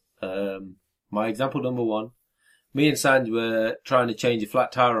 My example number one, me and Sanj were trying to change a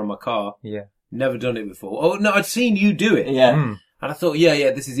flat tire on my car. Yeah. Never done it before. Oh no, I'd seen you do it. Yeah. And I thought,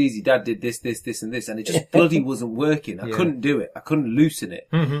 yeah, this is easy. Dad did this, and this, and it just bloody wasn't working. I couldn't do it. I couldn't loosen it.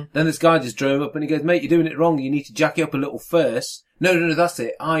 Mm-hmm. Then this guy just drove up and he goes, mate, you're doing it wrong. You need to jack it up a little first. No, that's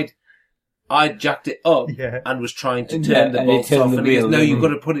it. I'd jacked it up and was trying to turn the bolts off. And he goes, no, you've got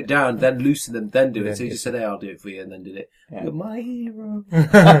to put it down, then loosen them, then do it. So he just said, hey, I'll do it for you, and then did it. Yeah. You're my hero.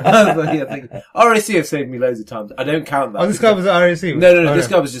 I was like, RAC have saved me loads of times. I don't count that. Oh, this guy was at RAC? No, this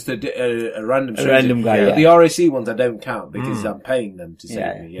guy was just a random stranger. Random guy, But the RAC ones I don't count because I'm paying them to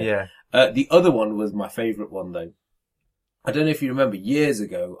save me. Yeah. The other one was my favourite one though. I don't know if you remember, years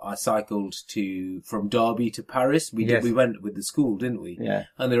ago, I cycled from Derby to Paris. We went with the school, didn't we? Yeah.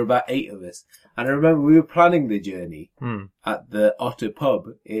 And there were about 8 of us. And I remember we were planning the journey at the Otter pub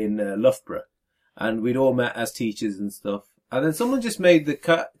in Loughborough. And we'd all met as teachers and stuff. And then someone just made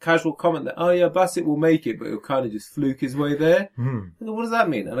the casual comment that, oh yeah, Bassett will make it, but he'll kind of just fluke his way there. I go, what does that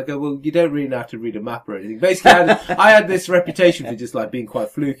mean? And I go, well, you don't really have to read a map or anything. Basically, I had this reputation for just like being quite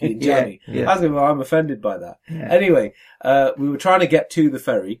fluky and jammy. I was like, well, I'm offended by that. Yeah. Anyway, we were trying to get to the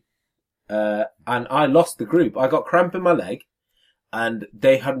ferry, and I lost the group. I got cramp in my leg, and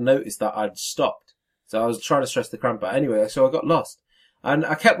they hadn't noticed that I'd stopped. So I was trying to stress the cramp out. Anyway, so I got lost. And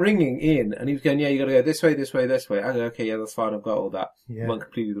I kept ringing Ian, and he was going, yeah, you got to go this way, this way, this way. I go, okay, yeah, that's fine, I've got all that. I went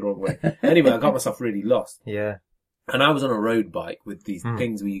completely the wrong way. Anyway, I got myself really lost. Yeah. And I was on a road bike with these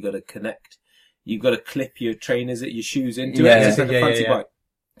things where you got to connect. You've got to clip your trainers at your shoes into it. It's like a fancy bike.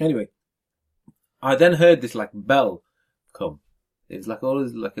 Anyway, I then heard this like bell come. It was like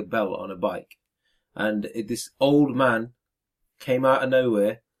always like a bell on a bike. And this old man came out of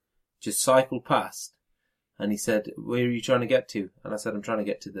nowhere, just cycled past. And he said, where are you trying to get to? And I said, I'm trying to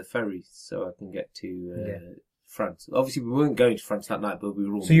get to the ferry so I can get to France. Obviously, we weren't going to France that night, but we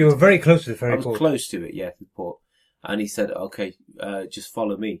were all... So you were very close to the ferry port? I was close to it, to the port. And he said, okay, just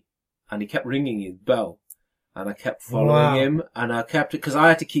follow me. And he kept ringing his bell. And I kept following him. And I kept... Because I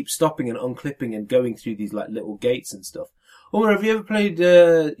had to keep stopping and unclipping and going through these like little gates and stuff. Omar, have you ever played...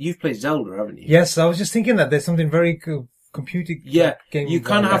 you've played Zelda, haven't you? Yes, I was just thinking that there's something very computer game. You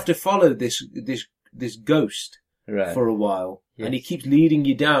kind of have to follow this ghost for a while, and he keeps leading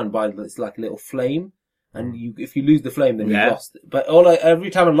you down by this like little flame, and if you lose the flame, then you're lost. But every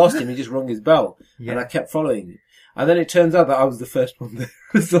time I lost him, he just rung his bell, and I kept following him. And then it turns out that I was the first one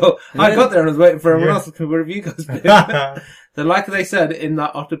there. So I got there and I was waiting for everyone else. Where have you guys been? So like they said in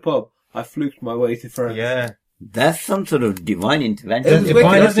that Otter pub, I fluked my way to France. Yeah. That's some sort of divine intervention. It was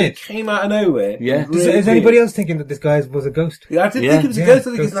divine, isn't it? It came out of nowhere. Yeah. Really is anybody else thinking that this guy was a ghost? I didn't think he was a ghost. I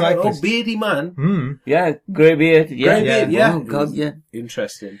think he's like an old beardy man. Yeah, grey beard. Grey beard, yeah. Oh, God, yeah.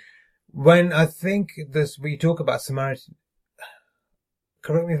 Interesting. When I think we talk about Samaritan,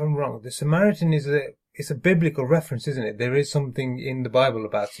 correct me if I'm wrong, the Samaritan it's a biblical reference, isn't it? There is something in the Bible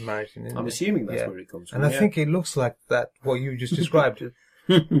about Samaritan. I'm assuming that's where it comes from. And I think it looks like that, what you just described.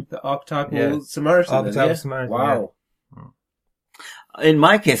 The archetypal Samaritan. Archetypal Samaritan. Wow. Yeah. In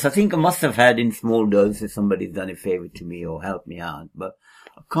my case, I think I must have had in small doses somebody's done a favor to me or helped me out, but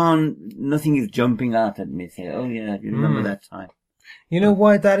nothing is jumping out at me saying, oh yeah, you remember that time. You know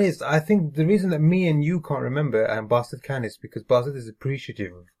why that is? I think the reason that me and you can't remember and Bastard can is because Bastard is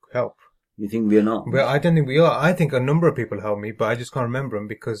appreciative of help. You think we're not? Well, I don't think we are. I think a number of people help me, but I just can't remember them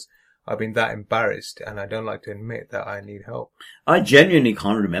because I've been that embarrassed and I don't like to admit that I need help. I genuinely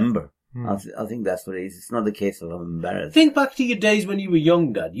can't remember. I think that's what it is. It's not the case of I'm embarrassed. Think back to your days when you were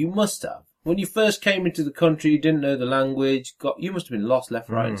young, Dad. You must have. When you first came into the country, you didn't know the language. You must have been lost left,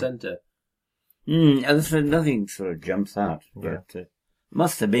 right and centre. And nothing sort of jumps out. Yeah. But,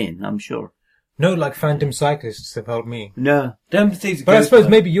 must have been, I'm sure. No, like phantom cyclists have helped me. No. But I suppose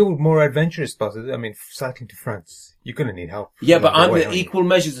maybe you're more adventurous, Bastard. I mean, cycling to France, you're going to need help. Yeah, but I'm the equal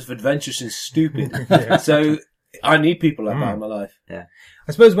measures of adventurous and stupid. So I need people like that in my life. Yeah.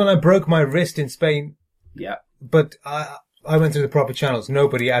 I suppose when I broke my wrist in Spain, yeah, but I went through the proper channels.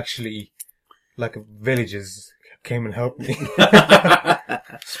 Nobody actually, like villagers, came and helped me.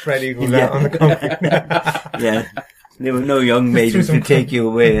 Spread eagles out on the concrete. Yeah. There were no young maidens to take you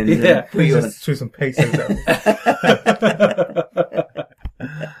away and put you just threw some pesos out.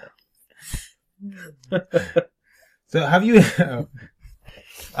 So have you...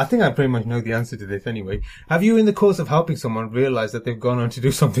 I think I pretty much know the answer to this anyway. Have you, in the course of helping someone, realized that they've gone on to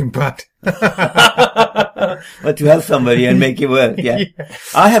do something bad? Or to help somebody and make it work, yeah.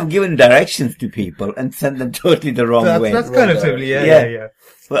 I have given directions to people and sent them totally the wrong way. That's kind of silly, yeah.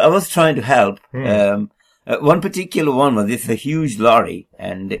 Well, I was trying to help. One particular one was this a huge lorry,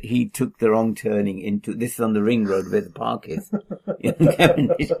 and he took the wrong turning into this is on the ring road where the park is.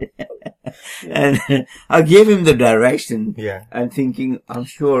 And I gave him the direction, and thinking I'm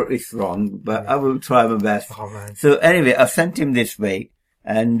sure it's wrong, but I will try my best. Oh, man. So anyway, I sent him this way,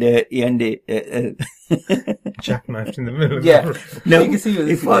 and he ended jackknifed in the middle of the road. No, you can see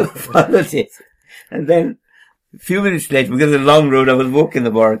he followed it, and then. A few minutes later, because of the long road, I was walking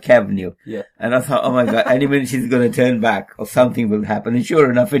the Warwick Avenue. Yeah. And I thought, oh my God, any minute she's going to turn back or something will happen. And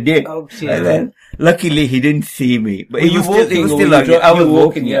sure enough, it did. Oh, shit. And then, luckily, he didn't see me. But he was still lucky. I was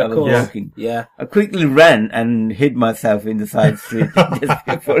walking. Yeah, I was walking. Yeah. I quickly ran and hid myself in the side street just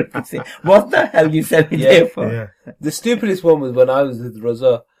before he could see. What the hell you sent me there for? Yeah. The stupidest one was when I was with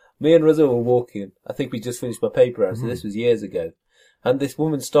Rosa. Me and Rosa were walking. I think we just finished my paper out, so this was years ago. And this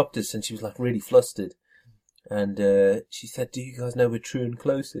woman stopped us and she was like really flustered. And she said, "Do you guys know where True and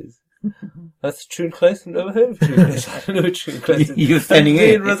Close is?" That's True and Close? I've never heard of True and Close. I don't know where True and Close is. You're standing in.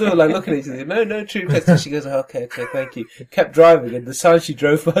 Me and Rosa were like looking at each other. No, True and Close. And she goes, okay, thank you. Kept driving, and the sign she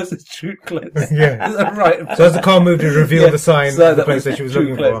drove past was True and Close. Yeah. Is that right? So as the car moved, it revealed the sign of the place that she was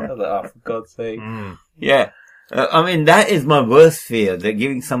looking for. I was like, oh, for God's sake. Yeah. I mean, that is my worst fear, that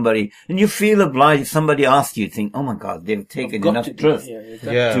giving somebody, and you feel obliged, if somebody asks you, think, oh my God, they've taken enough trust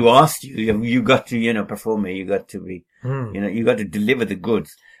to ask you. You got to, perform it. You got to be, you got to deliver the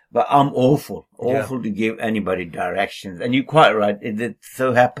goods. But I'm awful to give anybody directions. And you're quite right. It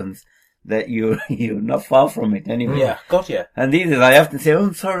so happens that you're not far from it anyway. Yeah, got you. And these days I often say, oh,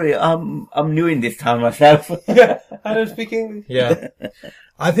 I'm sorry, I'm new in this town myself. I don't speak English. Yeah.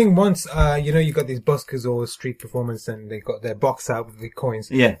 I think once, you got these buskers or street performance and they got their box out with the coins.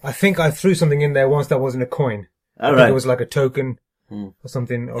 Yeah. I think I threw something in there once that wasn't a coin. I think it was like a token or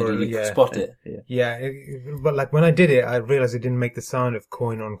something. Or you could spot it. But like when I did it, I realized it didn't make the sound of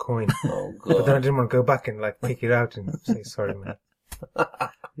coin on coin. Oh, God. But then I didn't want to go back and like kick it out and say, sorry, man.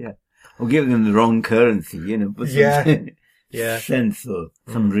 Yeah. Or give them the wrong currency, but sense or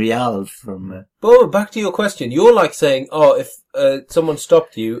some reals from... But back to your question. You're like saying, if someone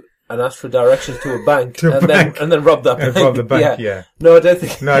stopped you and asked for directions to a bank, and then robbed that bank. Robbed the bank, yeah. No, I don't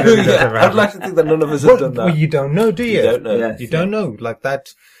think... No, I don't think that's ever I'd like to think that none of us have done that. Well, you don't know, do you? You don't know. Yes, you don't know. Like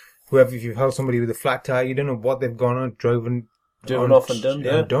that, if you've held somebody with a flat tire, you don't know what they've gone on, driven off and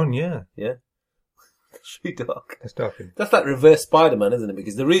done, yeah. Yeah. That's really dark. That's dark. That's like reverse Spider-Man, isn't it?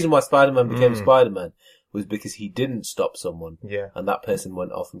 Because the reason why Spider-Man became Spider-Man was because he didn't stop someone. Yeah. And that person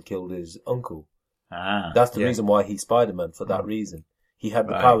went off and killed his uncle. Ah. That's the reason why he's Spider-Man, for that reason. He had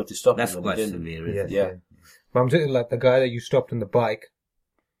the power to stop him. That's quite severe, isn't it? Yeah. But I'm saying, like, the guy that you stopped on the bike,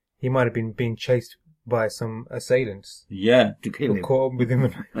 he might have been being chased by some assailants. Yeah, to kill him. Caught up with him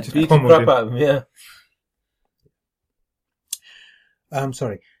and just beat the crap out of him, yeah. I'm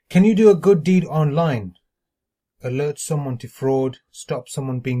sorry. Can you do a good deed online? Alert someone to fraud, stop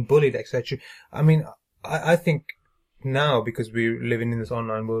someone being bullied, etc. I mean, I think now, because we're living in this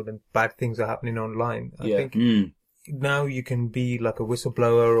online world and bad things are happening online, I think now you can be like a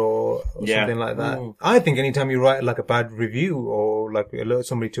whistleblower or something like that. I think anytime you write like a bad review or like alert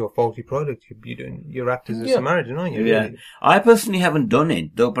somebody to a faulty product, you're acting as a Samaritan, aren't you? Yeah. Really? I personally haven't done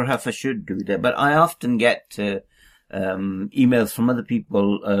it, though perhaps I should do that, but I often get emails from other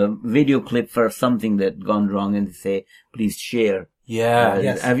people, video clip for something that gone wrong, and they say, please share Yeah.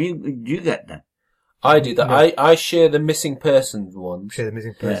 Yes. Do you get that? I do that. No. I share the missing persons ones. Share the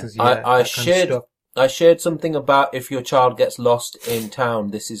missing persons. I that kind of shared stuff. I shared something about if your child gets lost in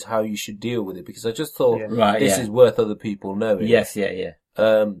town, this is how you should deal with it, because I just thought Yeah. Right. this Yeah. is worth other people knowing. Yes. Yeah.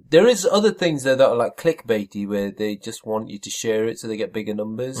 There is other things there that are like clickbaity, where they just want you to share it so they get bigger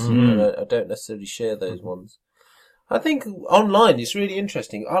numbers. And I don't necessarily share those ones. I think online it's really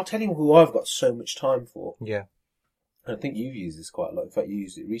interesting. I'll tell you who I've got so much time for. Yeah. I think you've used this quite a lot. In fact, you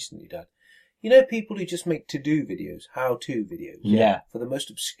used it recently, Dad. You know, people who just make to-do videos, how-to videos. Yeah. For the most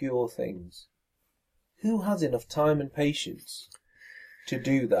obscure things. Who has enough time and patience to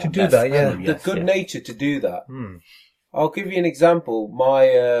do that? To do that, yeah. And the good nature to do that. Hmm. I'll give you an example.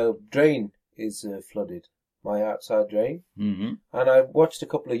 My drain is flooded. My outside drain. Mm-hmm. And I watched a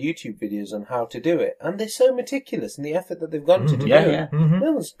couple of YouTube videos on how to do it. And they're so meticulous in the effort that they've gone to do Yeah, it. yeah. Mm-hmm.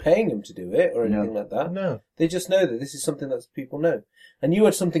 No one's paying them to do it or anything like that. No. They just know that this is something that people know. And you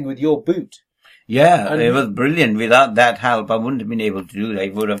had something with your boot. Yeah, And it was brilliant. Without that help, I wouldn't have been able to do that.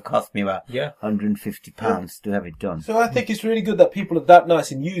 It would have cost me about Yeah. £150 to have it done. So I think it's really good that people are that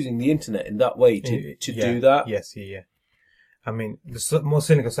nice in using the internet in that way to Yeah. do that. Yes, yeah. I mean, the more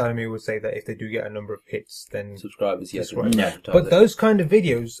cynical side of me would say that if they do get a number of hits, then... Subscribers, yes. That's right. Yeah. advertise But it. those kind of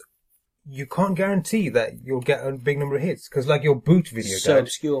videos, you can't guarantee that you'll get a big number of hits. Because like your boot video, so Dad,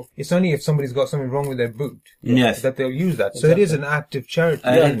 obscure. it's only if somebody's got something wrong with their boot Yes. that they'll use that. So it is an act of charity.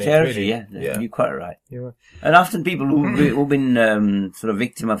 isn't it, Charity, really? yeah. Yeah. You're quite right. You're right. And often people who've been sort of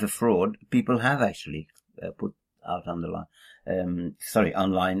victim of a fraud, people have actually put out on the line.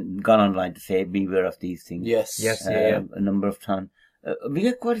 Gone online to say beware of these things. Yes. Yes. Yeah. A number of times. We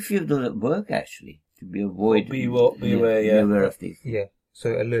get quite a few of those at work actually to be avoid. Beware, yeah. Beware of these. Yeah.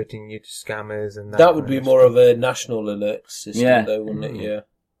 So alerting you to scammers and that. That would kind be of more stuff. of a national alert system, Yeah. though, wouldn't it? Yeah.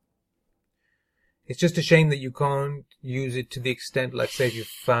 It's just a shame that you can't use it to the extent, like, say, if you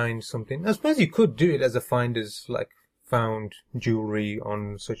find something. I suppose you could do it as a finder's, like, found jewellery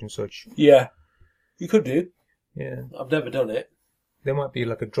on such and such. Yeah. You could do. Yeah. I've never done it. There might be,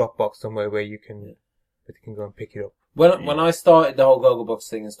 like, a Dropbox somewhere where you can go and pick it up. When I started the whole Gogglebox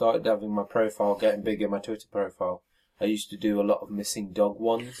thing and started having my profile getting bigger, my Twitter profile, I used to do a lot of missing dog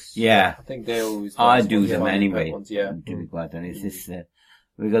ones. Yeah. I think they always... I do them finding anyway. pet ones, yeah. To be quite honest, it's,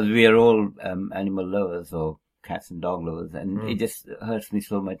 because we are all animal lovers or cats and dog lovers, and it just hurts me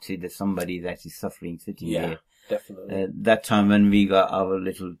so much to see that somebody is actually suffering sitting Yeah, here. definitely. That time when we got our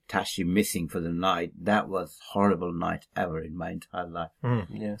little Tashi missing for the night, that was horrible night ever in my entire life.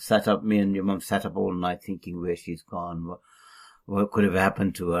 Yeah. Me and your mum sat up all night thinking where she's gone, what could have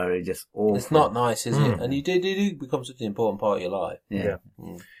happened to her. It's just awful. It's not nice, is it? And you do become such an important part of your life. Yeah.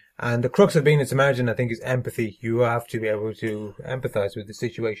 And the crux of being a Samaritan, I think, is empathy. You have to be able to empathise with the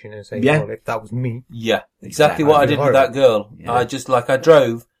situation and say, Yeah. well, if that was me. Yeah, exactly Exactly. what I That'd did be with that girl. Yeah. I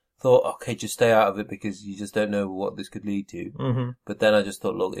drove, thought, okay, just stay out of it because you just don't know what this could lead to. Mm-hmm. But then I just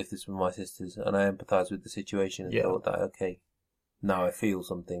thought, look, if this were my sisters, and I empathised with the situation and Yeah. thought that, okay, now I feel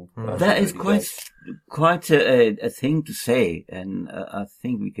something. I That should is really quite a thing to say, and I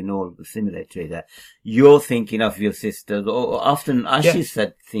think we can all assimilate to that. You're thinking of your sisters, or often Ashley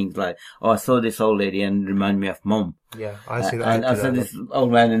said things like, "Oh, I saw this old lady and remind me of Mum." Yeah, I see that. And I said this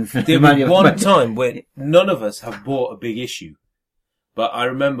old man and There remind me was of one Mum. time when none of us have bought a big issue, but I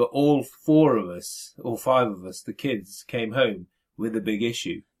remember all 4 of us, or 5 of us, the kids, came home with a big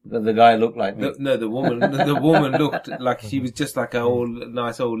issue. Because the guy looked like me. The woman looked like she was just like a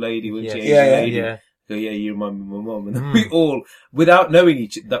nice old lady when she Yeah, Asian lady. yeah. Go, yeah, you remind me of my mum. And then we all, without knowing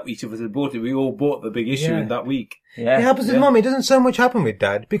each of us had bought it, we all bought the big issue Yeah. in that week. It happens with Mum. It doesn't so much happen with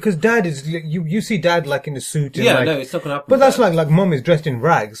Dad, because Dad is, you see Dad like in a suit and Yeah, like, no, it's not going to happen. but with that's that. like Mum is dressed in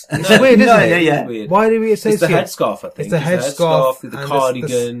rags. It's No, weird, isn't no, it? yeah. It's weird. Why do we associate? It's the headscarf, I think. It's the headscarf, the and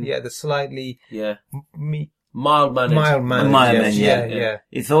cardigan. the slightly Yeah. me, Mild mannered. mild mannered. Mild yes, mannered, yeah, yeah. yeah.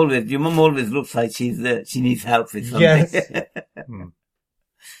 It's always, your mum always looks like she needs help with something. Yes.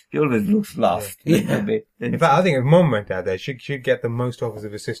 She always looks lost. a little bit. In fact, I think if Mum went out there, she'd get the most offers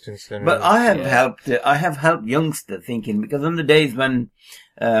of assistance. And, But I have helped youngsters thinking, because on the days when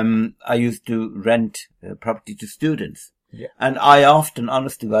I used to rent property to students, Yeah. and I often,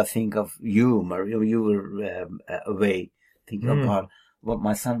 honest to God, think of you, Maria. You were away, thinking, oh God, what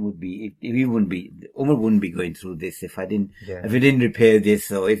my son would be if he wouldn't be, Umar wouldn't be going through this if we didn't repair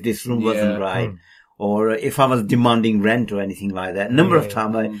this, or if this room wasn't right. Or if I was demanding rent or anything like that. A number of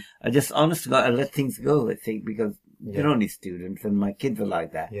times I just, honest to God, I let things go, I think, because they're only students and my kids are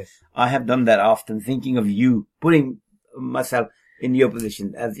like that. Yes. I have done that often, thinking of you, putting myself in your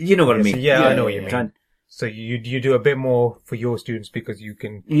position, as you know what I mean. I know what you mean. So you do a bit more for your students because you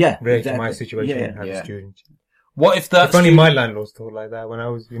can relate to my situation as a student. What if that? If only my landlords thought like that when I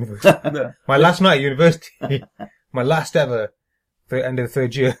was at university. My last night at university, my last ever, the end of the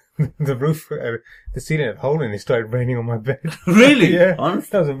third year, the roof, the ceiling had a hole in it. It started raining on my bed. Really? Yeah. Honestly?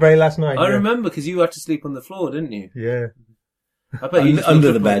 That was the very last night. I remember because you had to sleep on the floor, didn't you? Yeah. I bet you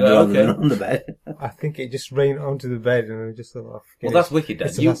Under the bed rather than on the bed. I think it just rained onto the bed and I just thought, oh, Well, that's wicked, Dad.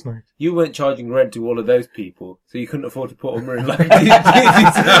 It's the last night. You weren't charging rent to all of those people, so you couldn't afford to put them in like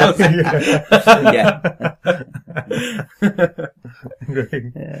Daisy's house. Yeah.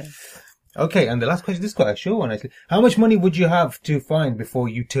 Okay, and the last question, this is quite a short one actually. How much money would you have to find before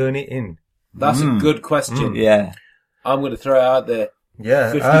you turn it in? That's a good question. Yeah. I'm going to throw it out there.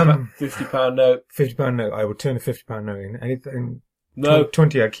 Yeah. £50 note. £50 note. I would turn a £50 note in. Anything. No.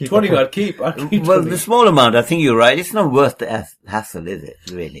 20 I'd keep. 20 I'd keep. Well, 20. the small amount, I think you're right. It's not worth the hassle, is it?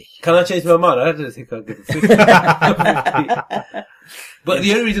 Really? Can I change my mind? I don't think I'd give a 50. But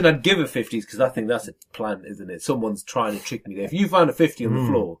the only reason I'd give a 50 is because I think that's a plan, isn't it? Someone's trying to trick me there. If you find a 50 on the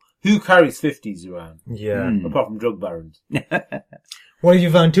floor, who carries 50s around? Yeah. Apart from drug barons. What if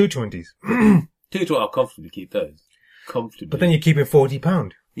you found two 20s? 220, I'll comfortably keep those. Comfortably. But then you're keeping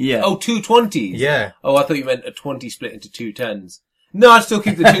 £40. Yeah. Oh, 220s? Yeah. Oh, I thought you meant a 20 split into two 10s. No, I'd still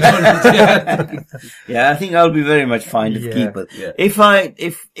keep the 220s, yeah. Yeah, I think I'll be very much fine to keep it. Yeah. If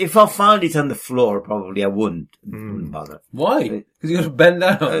I found it on the floor, probably I wouldn't bother. Why? Because you got to bend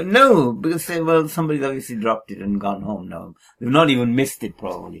down. No, because somebody's obviously dropped it and gone home now. They've not even missed it,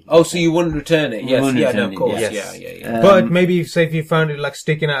 probably. Oh, so you wouldn't return it? Yes, wouldn't yeah, return no, of it, course, yes. yeah. But maybe, say, if you found it like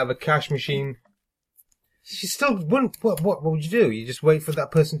sticking out of a cash machine, you still wouldn't. What would you do? You just wait for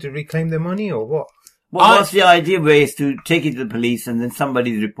that person to reclaim their money, or what? Well, what's the idea is to take it to the police and then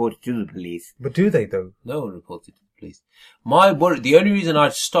somebody report it to the police. But do they though? No one reported to the police. My worry, the only reason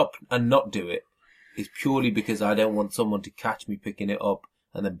I'd stop and not do it is purely because I don't want someone to catch me picking it up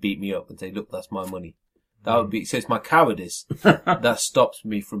and then beat me up and say, look, that's my money. That would be, so it's my cowardice that stops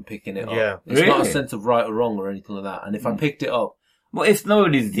me from picking it up. Yeah. It's not a Really? sense of right or wrong or anything like that. And if I picked it up, Well, if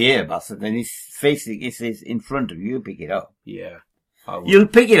nobody's there, Buster, then it's in front of you, pick it up. yeah. I would. You'll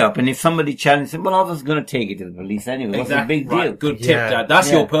pick it up, and if somebody challenges it, well, I was going to take it to the police anyway. What's the big deal? Right. Good tip, Yeah. Dad.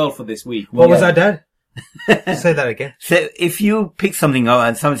 That's Yeah. your pearl for this week. What was that, Dad? Say that again. So if you pick something up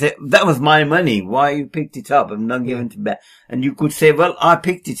and someone say, that was my money, why you picked it up? I'm not giving it back. And you could say, well, I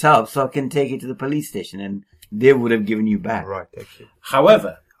picked it up so I can take it to the police station, and they would have given you back. Right. Okay.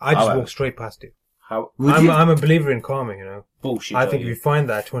 However, I just walk straight past it. Would you? I'm a believer in karma. You know. bullshit. I think if you find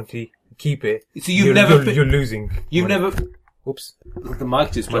that 20, keep it. So you've never you're losing. You've money. never. Oops. The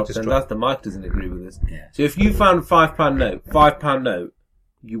mic just dropped, just and dropped. that's the mic doesn't agree with us. Yeah. So if you found £5 note,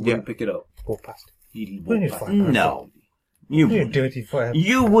 you wouldn't pick it up. Walk past. You'd What do you walk need back. £5? No. You're You dirty fire.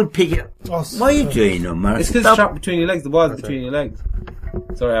 you would pick it up. Oh, What are you doing, Omar? It's because it's trapped between your legs. The wire's between your legs.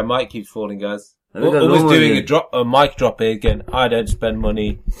 Sorry, our mic keeps falling, guys. Have we got Always no one doing here? a mic drop here again. I don't spend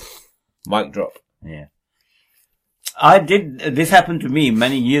money. Mic drop. Yeah. I did, this happened to me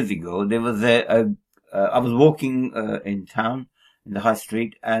many years ago. There was I was walking, in town, in the high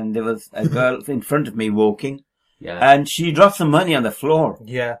street, and there was a girl in front of me walking, Yeah. and she dropped some money on the floor,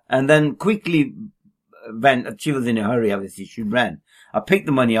 Yeah. and then quickly went, she was in a hurry, obviously, she ran. I picked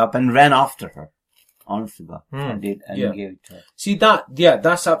the money up and ran after her. Honest to God. I did, and Yeah. gave it to her. See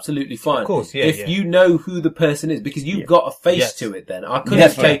that's absolutely fine. Of course, yeah, If yeah. you know who the person is, because you've got a face Yes. to it then. I couldn't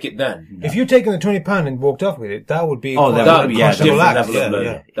Yes, take it then. If you'd taken the £20 and walked off with it, that would be Oh, quite that That would be a questionable different act. level of low.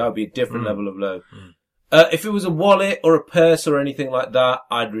 Yeah. That would be a different level of low. If it was a wallet or a purse or anything like that,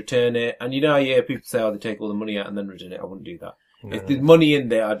 I'd return it. And you know how you hear people say, oh, they take all the money out and then return it. I wouldn't do that. If there's money in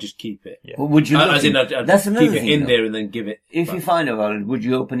there, I'd just keep it. Yeah. Well, would you look As in, I'd that's keep another it thing, in though. there and then give it. If you find a wallet, would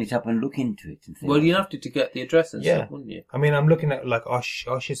you open it up and look into it? And say, Well, you'd have to get the address and Yeah. stuff, wouldn't you? I mean, I'm looking at like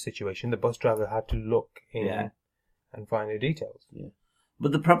Osh's situation. The bus driver had to look in Yeah. and find the details.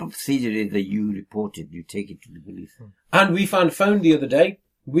 But the proper procedure is that you report it, you take it to the police. And we found a phone the other day.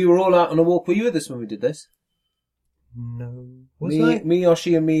 We were all out on a walk. Were you with us when we did this? No. Was I? Me,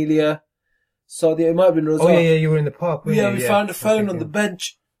 Oshi, Amelia. So it might have been Rosa. Oh, yeah, you were in the park. weren't Yeah, you? we found a phone Okay, on the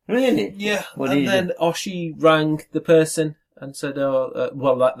bench. Really? Yeah, What did and you then do? Oshi rang the person and said,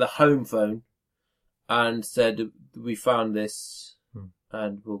 like the home phone, and said, we found this,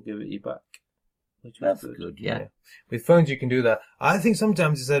 and we'll give it you back. Which was That's good, yeah. With phones, you can do that. I think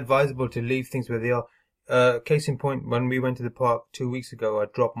sometimes it's advisable to leave things where they are. Case in point, when we went to the park 2 weeks ago, I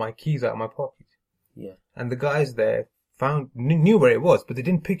dropped my keys out of my pocket. Yeah. And the guys there knew where it was, but they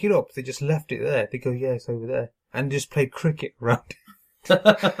didn't pick it up. They just left it there. They go, yeah, it's over there. And just played cricket around.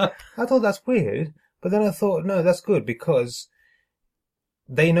 I thought that's weird, but then I thought, no, that's good because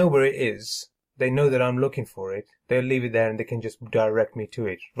they know where it is. they know that I'm looking for it, they'll leave it there and they can just direct me to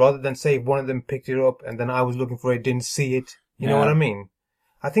it. Rather than say one of them picked it up and then I was looking for it, didn't see it. You know what I mean?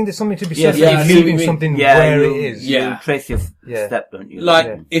 I think there's something to be said for leaving something where it is. You trace your step, don't you?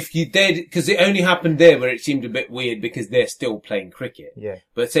 Like, if you did, because it only happened there where it seemed a bit weird because they're still playing cricket. Yeah.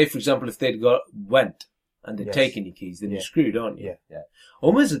 But say, for example, if they'd went and they'd taken your keys, then you're screwed, aren't you? Yeah.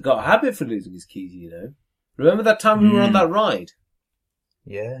 Almost got a habit for losing his keys, you know. Remember that time we were on that ride?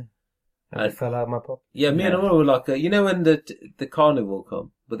 Yeah. And it fell out of my pocket. Yeah, me and Amor were like, you know when the carnival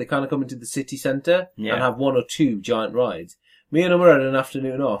come, but they kind of come into the city centre and have one or two giant rides. Me and Amor had an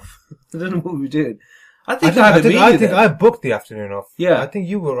afternoon off. I don't know what we were doing. I think I booked the afternoon off. Yeah. I think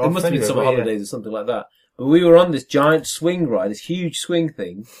you were off. It must have been summer holidays or something like that. But we were on this giant swing ride, this huge swing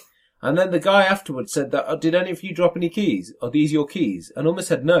thing. And then the guy afterwards said that, did any of you drop any keys? Are these your keys? And Umar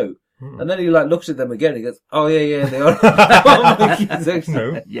said no. And then he looked at them again and he goes, oh yeah, they are. My keys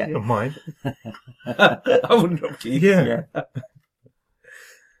actually. No, not mine. I wouldn't drop keys. Yeah.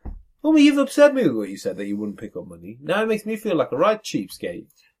 Well, you've upset me with what you said that you wouldn't pick up money. Now it makes me feel like a right cheapskate.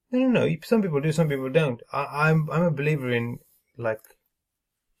 No. Some people do, some people don't. I'm a believer in,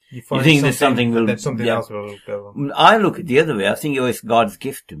 you find think there's something that something else will go. I look at the other way. I think it was God's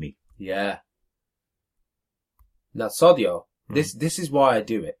gift to me. Yeah. Now, Sadio, this is why I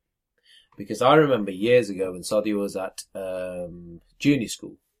do it. Because I remember years ago when Sadia was at junior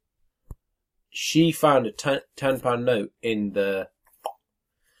school, she found a £10 note in the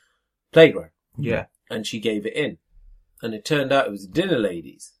playground. Yeah. And she gave it in. And it turned out it was a dinner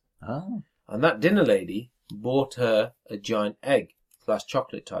lady's. Oh. And that dinner lady bought her a giant egg /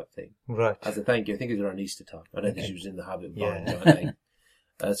 chocolate type thing. Right. As a thank you. I think it was around Easter time. I don't think she was in the habit of buying a giant egg.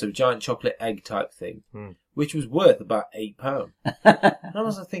 So a giant chocolate egg type thing, which was worth about £8. And I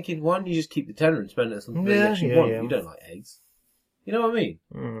was thinking, why don't you just keep the tenner and spend it on something you actually want? You don't like eggs. You know what I mean?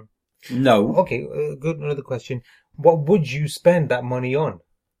 No. Okay, good. Another question. What would you spend that money on?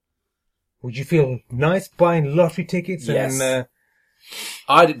 Would you feel nice buying lottery tickets? Yes.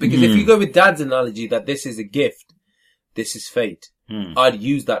 And, because if you go with Dad's analogy that this is a gift, this is fate, I'd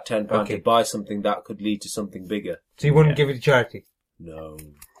use that £10 to buy something that could lead to something bigger. So you wouldn't give it to charity? No.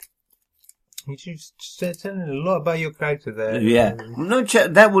 You should telling a lot about your character there. Yeah. No,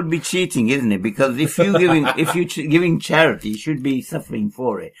 that would be cheating, isn't it? Because if you're giving charity, you should be suffering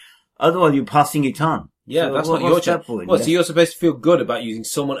for it. Otherwise, you're passing it on. Yeah, so that's not your charity. Well, so you're supposed to feel good about using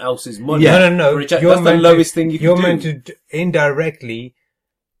someone else's money. Yeah. No. That's the lowest thing you can do. You're meant to indirectly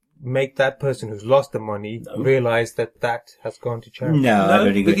make that person who's lost the money realize that has gone to charity.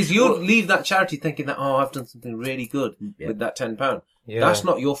 No, because you'll leave that charity thinking that, I've done something really good with that £10. Yeah. That's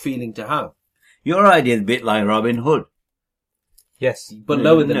not your feeling to have. Your idea is a bit like Robin Hood. Yes. But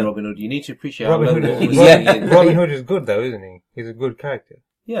lower than Robin Hood. You need to appreciate Robin how Hood low Robin Hood is good though, isn't he? He's a good character.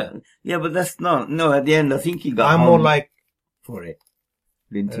 Yeah. Yeah, but that's not... No, at the end I think he got I'm more like... for it.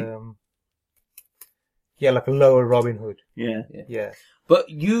 Didn't he? Yeah, like a lower Robin Hood. Yeah. But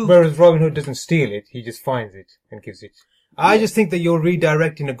whereas Robin Hood doesn't steal it, he just finds it and gives it. I just think that you're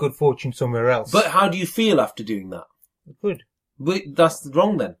redirecting a good fortune somewhere else. But how do you feel after doing that? Good. But that's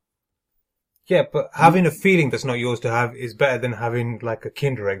wrong then. Yeah, but having a feeling that's not yours to have is better than having like a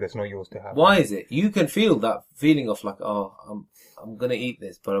Kinder Egg that's not yours to have. Why is it? You can feel that feeling of like, I'm going to eat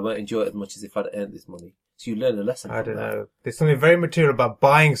this, but I won't enjoy it as much as if I'd earned this money. So you learn a lesson. I don't know. There's something very material about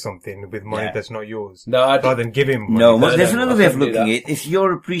buying something with money that's not yours. No, rather than giving money. No, but there's another way of looking at it. It's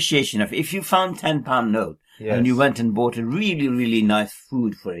your appreciation of it. If you found £10 note and you went and bought a really, really nice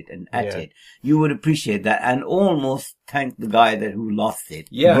food for it and ate it, you would appreciate that and almost thank the guy who lost it.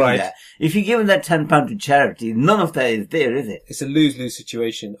 Yeah, right. That. If you give that £10 to charity, none of that is there, is it? It's a lose-lose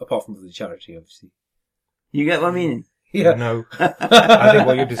situation, apart from for the charity, obviously. You get what I mean? Yeah. No. I think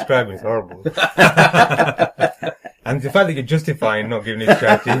what you're describing is horrible. And the fact that you're justifying not giving it to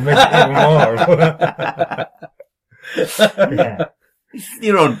charity makes it even more horrible. It's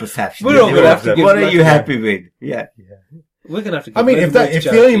your own perception. We're all going to have to give what are you happy with? Yeah. We're going to have to give if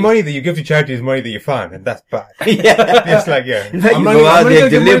the only money that you give to charity is money that you find, then that's bad. It's like, I'm not out there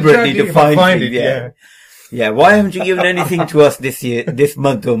deliberately to find it. Yeah, why haven't you given anything to us this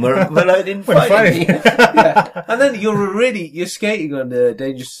month, Omar? Well, I didn't find anything. And then you're skating on the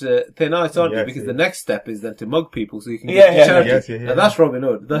dangerous thin ice, aren't you? Because the next step is then to mug people so you can get to charity. And that's Robin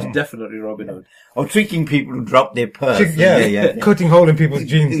Hood. That's definitely Robin Hood. Or tricking people to drop their purse. Cutting hole in people's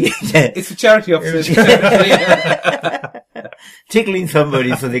jeans. It's for charity officers. Tickling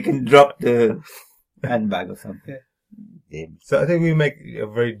somebody so they can drop the handbag or something. So I think we make a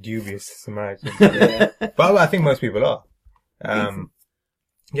very dubious Samaritan. But I think most people are.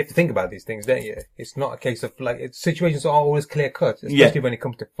 You have to think about these things, don't you? It's not a case of situations are always clear cut, especially when it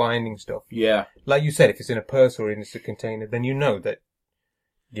comes to finding stuff. Yeah. Like you said, if it's in a purse or in a container, then you know that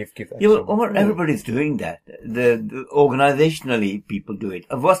give that. Yeah, well, Omar, everybody's doing that. The organizationally people do it.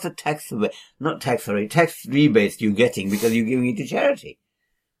 And what's the tax rebates you're getting because you're giving it to charity?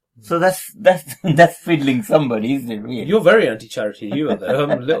 So that's fiddling somebody, isn't it? Really? You're very anti-charity, you are though.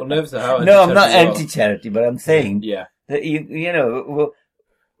 I'm a little nervous at how No, I'm not anti-charity, but I'm saying that you know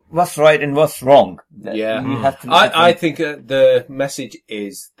what's right and what's wrong. Yeah, you have to I think the message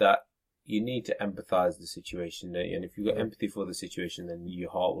is that you need to empathise the situation, don't you? And if you've got empathy for the situation, then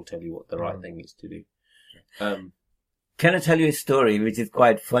your heart will tell you what the right thing is to do. Can I tell you a story which is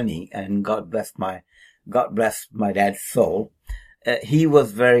quite funny? And God bless my dad's soul. He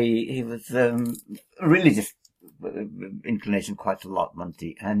was religious inclination quite a lot,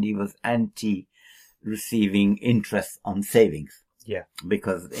 Monty, and he was anti receiving interest on savings. Yeah,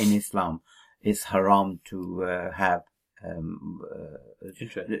 because in Islam it's haram to have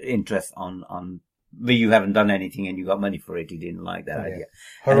interest on where you haven't done anything and you got money for it. He didn't like that idea.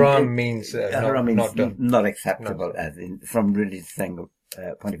 Haram means not acceptable as in from religious angle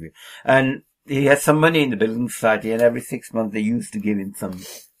point of view. And he had some money in the building society, and every 6 months they used to give him some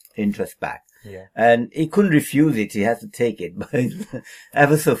interest back. Yeah. And he couldn't refuse it. He had to take it. But it's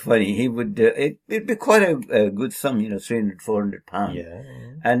ever so funny. He would, it'd be quite a good sum, 300, 400 pounds. Yeah.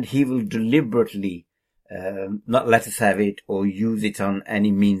 And he will deliberately, not let us have it or use it on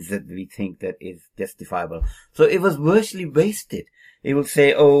any means that we think that is justifiable. So it was virtually wasted. He would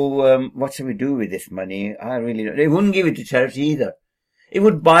say, what shall we do with this money? I really don't. He wouldn't give it to charity either. He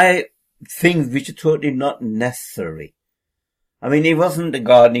would buy things which are totally not necessary. I mean, he wasn't a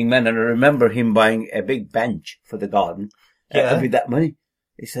gardening man, and I remember him buying a big bench for the garden with that money.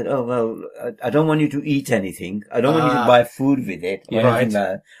 He said, I don't want you to eat anything. I don't want you to buy food with it or anything like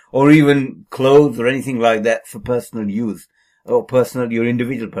that, or even clothes or anything like that for personal use or your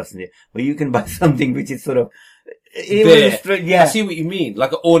individual personal use. But you can buy something which is sort of, I see what you mean,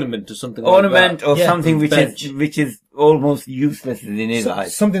 like an ornament or something ornament or something which is almost useless in his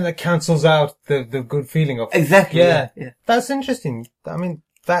eyes. Something that cancels out the good feeling of exactly. Yeah. That's interesting. I mean,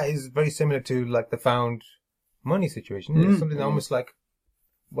 that is very similar to like the found money situation. It's something almost like,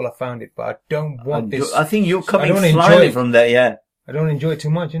 well, I found it, but I don't want this. I think you're coming slightly from there. Yeah, I don't enjoy it too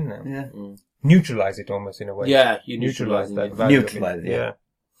much, isn't it? Yeah. Neutralize it almost in a way. Yeah, you neutralize that value. Neutralize it. Yeah.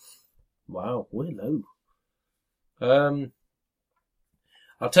 Wow, we're low.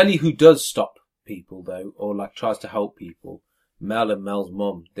 I'll tell you who does stop people though, or like tries to help people. Mel and Mel's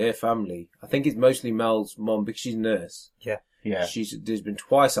mum, their family. I think it's mostly Mel's mum because she's a nurse. Yeah. There's been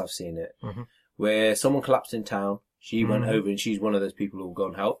twice I've seen it where someone collapsed in town. She went over and she's one of those people who will go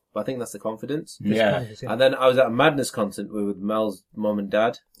and help. But I think that's the confidence. Yeah. And then I was at a Madness concert with Mel's mum and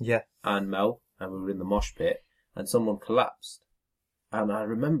dad. Yeah. And Mel, and we were in the mosh pit, and someone collapsed. And I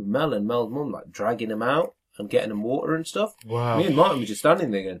remember Mel and Mel's mum like dragging him out and getting him water and stuff. Wow. Me and Martin were just standing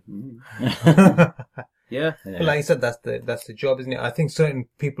there going, Yeah. But like you said, that's the job, isn't it? I think certain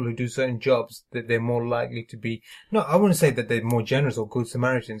people who do certain jobs, that they're more likely to be, no, I wouldn't say that they're more generous or good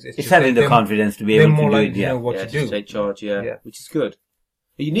Samaritans. It's having the confidence to be able to do it. They're more likely to know what to do. Take charge, which is good.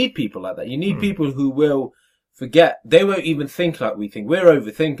 You need people like that. You need people who will forget. They won't even think like we think. We're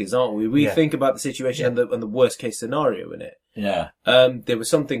overthinkers, aren't we? We think about the situation and the worst case scenario in it. Yeah. There was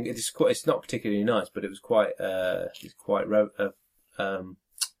something. It's not particularly nice, but it was quite.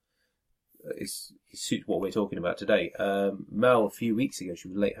 It suits what we're talking about today. Mel, a few weeks ago, she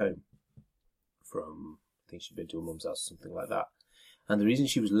was late home from. I think she'd been to her mum's house or something like that. And the reason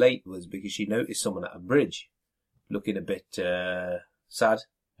she was late was because she noticed someone at a bridge, looking a bit sad.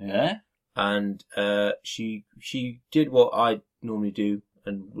 Yeah. And she did what I normally do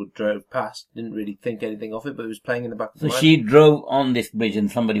and drove past. Didn't really think anything of it, but it was playing in the back of the mind. So she drove on this bridge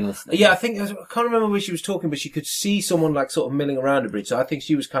and somebody was... Yeah, I can't remember where she was talking, but she could see someone like sort of milling around a bridge. So I think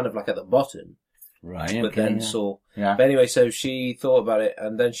she was kind of like at the bottom. Right, But then saw... Yeah. But anyway, so she thought about it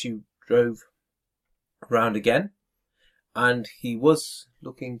and then she drove round again. And he was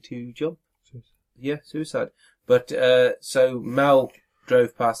looking to jump. Yeah, suicide. But so Mel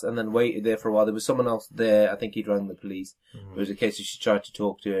drove past and then waited there for a while. There was someone else there. I think he'd rang the police. It was a case of she tried to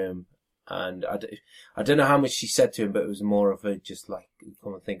talk to him, and I don't know how much she said to him, but it was more of a just like,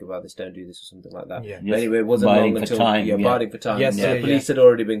 come and think about this, don't do this, or something like that. Yeah. But anyway, it wasn't long until biding for time. Yes, the police had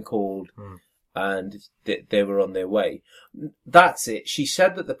already been called, and they were on their way. That's it. She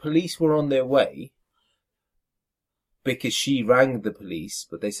said that the police were on their way because she rang the police,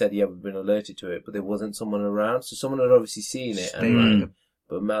 but they said, we've been alerted to it, but there wasn't someone around. So someone had obviously seen it and rang them.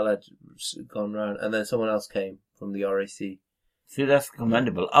 But Mel had gone round, and then someone else came from the RAC. See, that's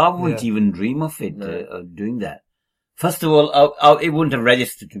commendable. I wouldn't even dream of it, doing that. First of all, it wouldn't have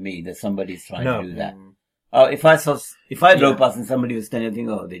registered to me that somebody's trying to do that. If I drove past and somebody was standing,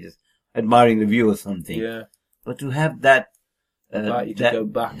 I think, they're just admiring the view or something. Yeah. But to have that, you to go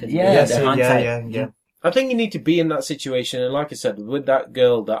back and hindsight. I think you need to be in that situation, and like I said, with that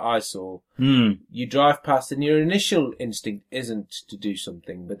girl that I saw, you drive past and your initial instinct isn't to do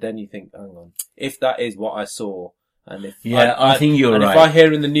something, but then you think, hang on, if that is what I saw, and if I think you're right. If I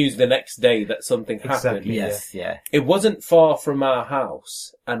hear in the news the next day that something happened, it wasn't far from our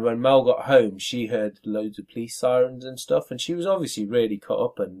house, and when Mel got home, she heard loads of police sirens and stuff, and she was obviously really cut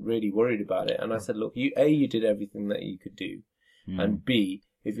up and really worried about it. And I said, look, you did everything that you could do, and B,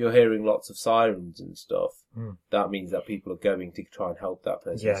 if you're hearing lots of sirens and stuff, that means that people are going to try and help that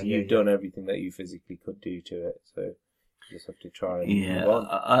person. So you've done everything that you physically could do to it. So you just have to try and move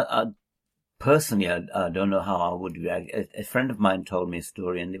on. Personally, I don't know how I would react. A friend of mine told me a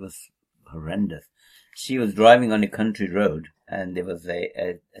story, and it was horrendous. She was driving on a country road, and there was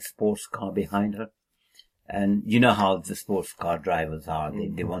a sports car behind her. And you know how the sports car drivers are.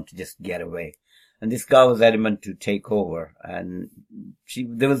 They want to just get away. And this guy was adamant to take over, and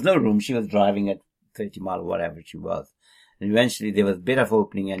there was no room. She was driving at 30 miles, whatever she was. And eventually there was a bit of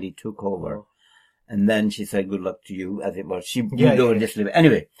opening, and he took over. And then she said, good luck to you, as it was. She moved over just a little bit.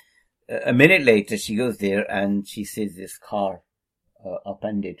 Anyway, a minute later, she goes there, and she sees this car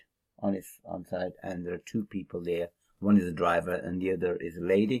upended on its side, and there are two people there. One is a driver, and the other is a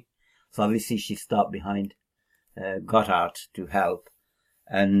lady. So obviously she stopped behind, got out to help.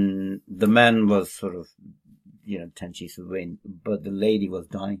 And the man was sort of, 10 sheets away, but the lady was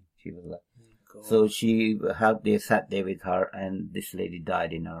dying. She was like, so she helped, they sat there with her, and this lady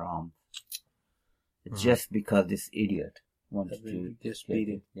died in her arms. Just because this idiot wanted to just beat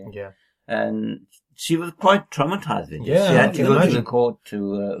him. Yeah. And she was quite traumatized with it. She had to go to the court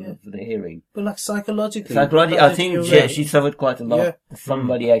for the hearing. But like psychologically, I think she suffered quite a lot. Yeah.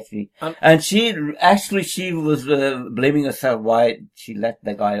 Somebody actually, and she was blaming herself why she let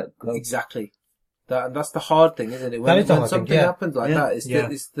the guy go. Exactly. That's the hard thing, isn't it? When something happens like that,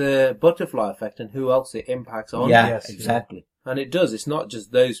 it's the butterfly effect, and who else it impacts on. Yeah, exactly. And it does. It's not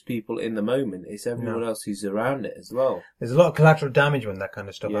just those people in the moment. It's everyone else who's around it as well. There's a lot of collateral damage when that kind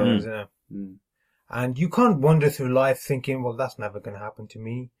of stuff happens, And you can't wander through life thinking, well, that's never going to happen to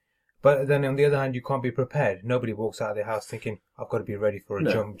me. But then on the other hand, you can't be prepared. Nobody walks out of their house thinking, I've got to be ready for a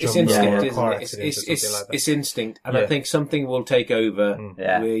jump it's instinct, or a car accident or something like that. It's instinct. And I think something will take over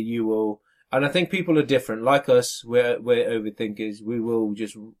where you will... And I think people are different. Like us, we're overthinkers. We will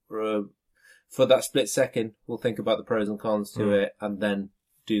just... for that split second, we'll think about the pros and cons to it and then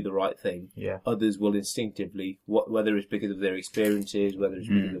do the right thing. Yeah. Others will instinctively, whether it's because of their experiences, whether it's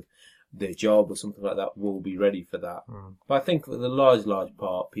because of their job or something like that, will be ready for that. But I think for the large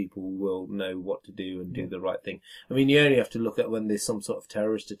part, people will know what to do and do the right thing. I mean, you only have to look at when there's some sort of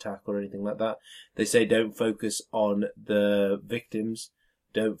terrorist attack or anything like that. They say don't focus on the victims,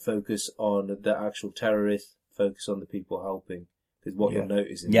 don't focus on the actual terrorists, focus on the people helping. Because what you'll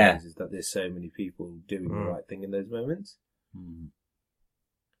notice in those is that there's so many people doing the right thing in those moments.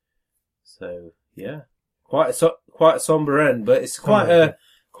 So quite a somber end, but it's quite an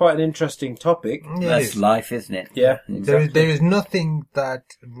interesting topic. That's life, isn't it? Yeah, exactly. There is nothing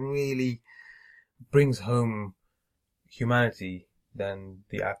that really brings home humanity than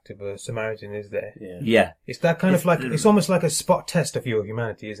the act of a Samaritan, is there? Yeah. It's that kind of like it's almost like a spot test of your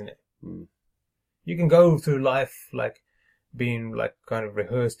humanity, isn't it? You can go through life like being like kind of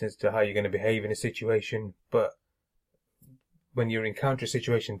rehearsed as to how you're going to behave in a situation, but when you encounter a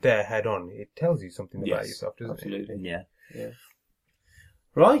situation there head on, it tells you something about yourself, doesn't it? Absolutely. Yeah.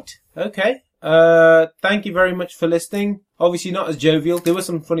 Right. Okay. Thank you very much for listening. Obviously not as jovial. There were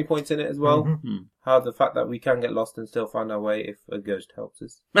some funny points in it as well. How the fact that we can get lost and still find our way if a ghost helps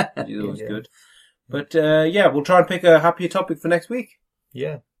us, which is always good. But we'll try and pick a happier topic for next week.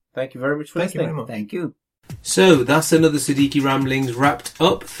 Yeah. Thank you very much for listening. Thank you very much. Thank you. So that's another Siddiqui Ramblings wrapped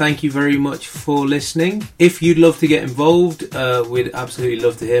up. Thank you very much for listening. If you'd love to get involved, we'd absolutely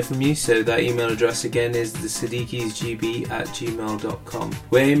love to hear from you. So that email address again is thesiddiquisgb@gmail.com.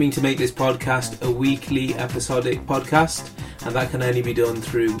 We're aiming to make this podcast a weekly episodic podcast, and that can only be done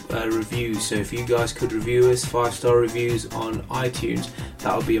through reviews. So if you guys could review us, 5-star reviews on iTunes,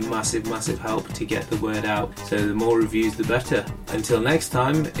 that would be a massive help to get the word out. So the more reviews, the better. Until next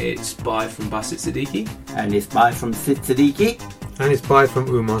time, it's bye from Basit Siddiqui. And it's bye from Sid Siddiqui. And it's bye from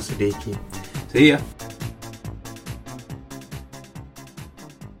Umar Siddiqui. See ya.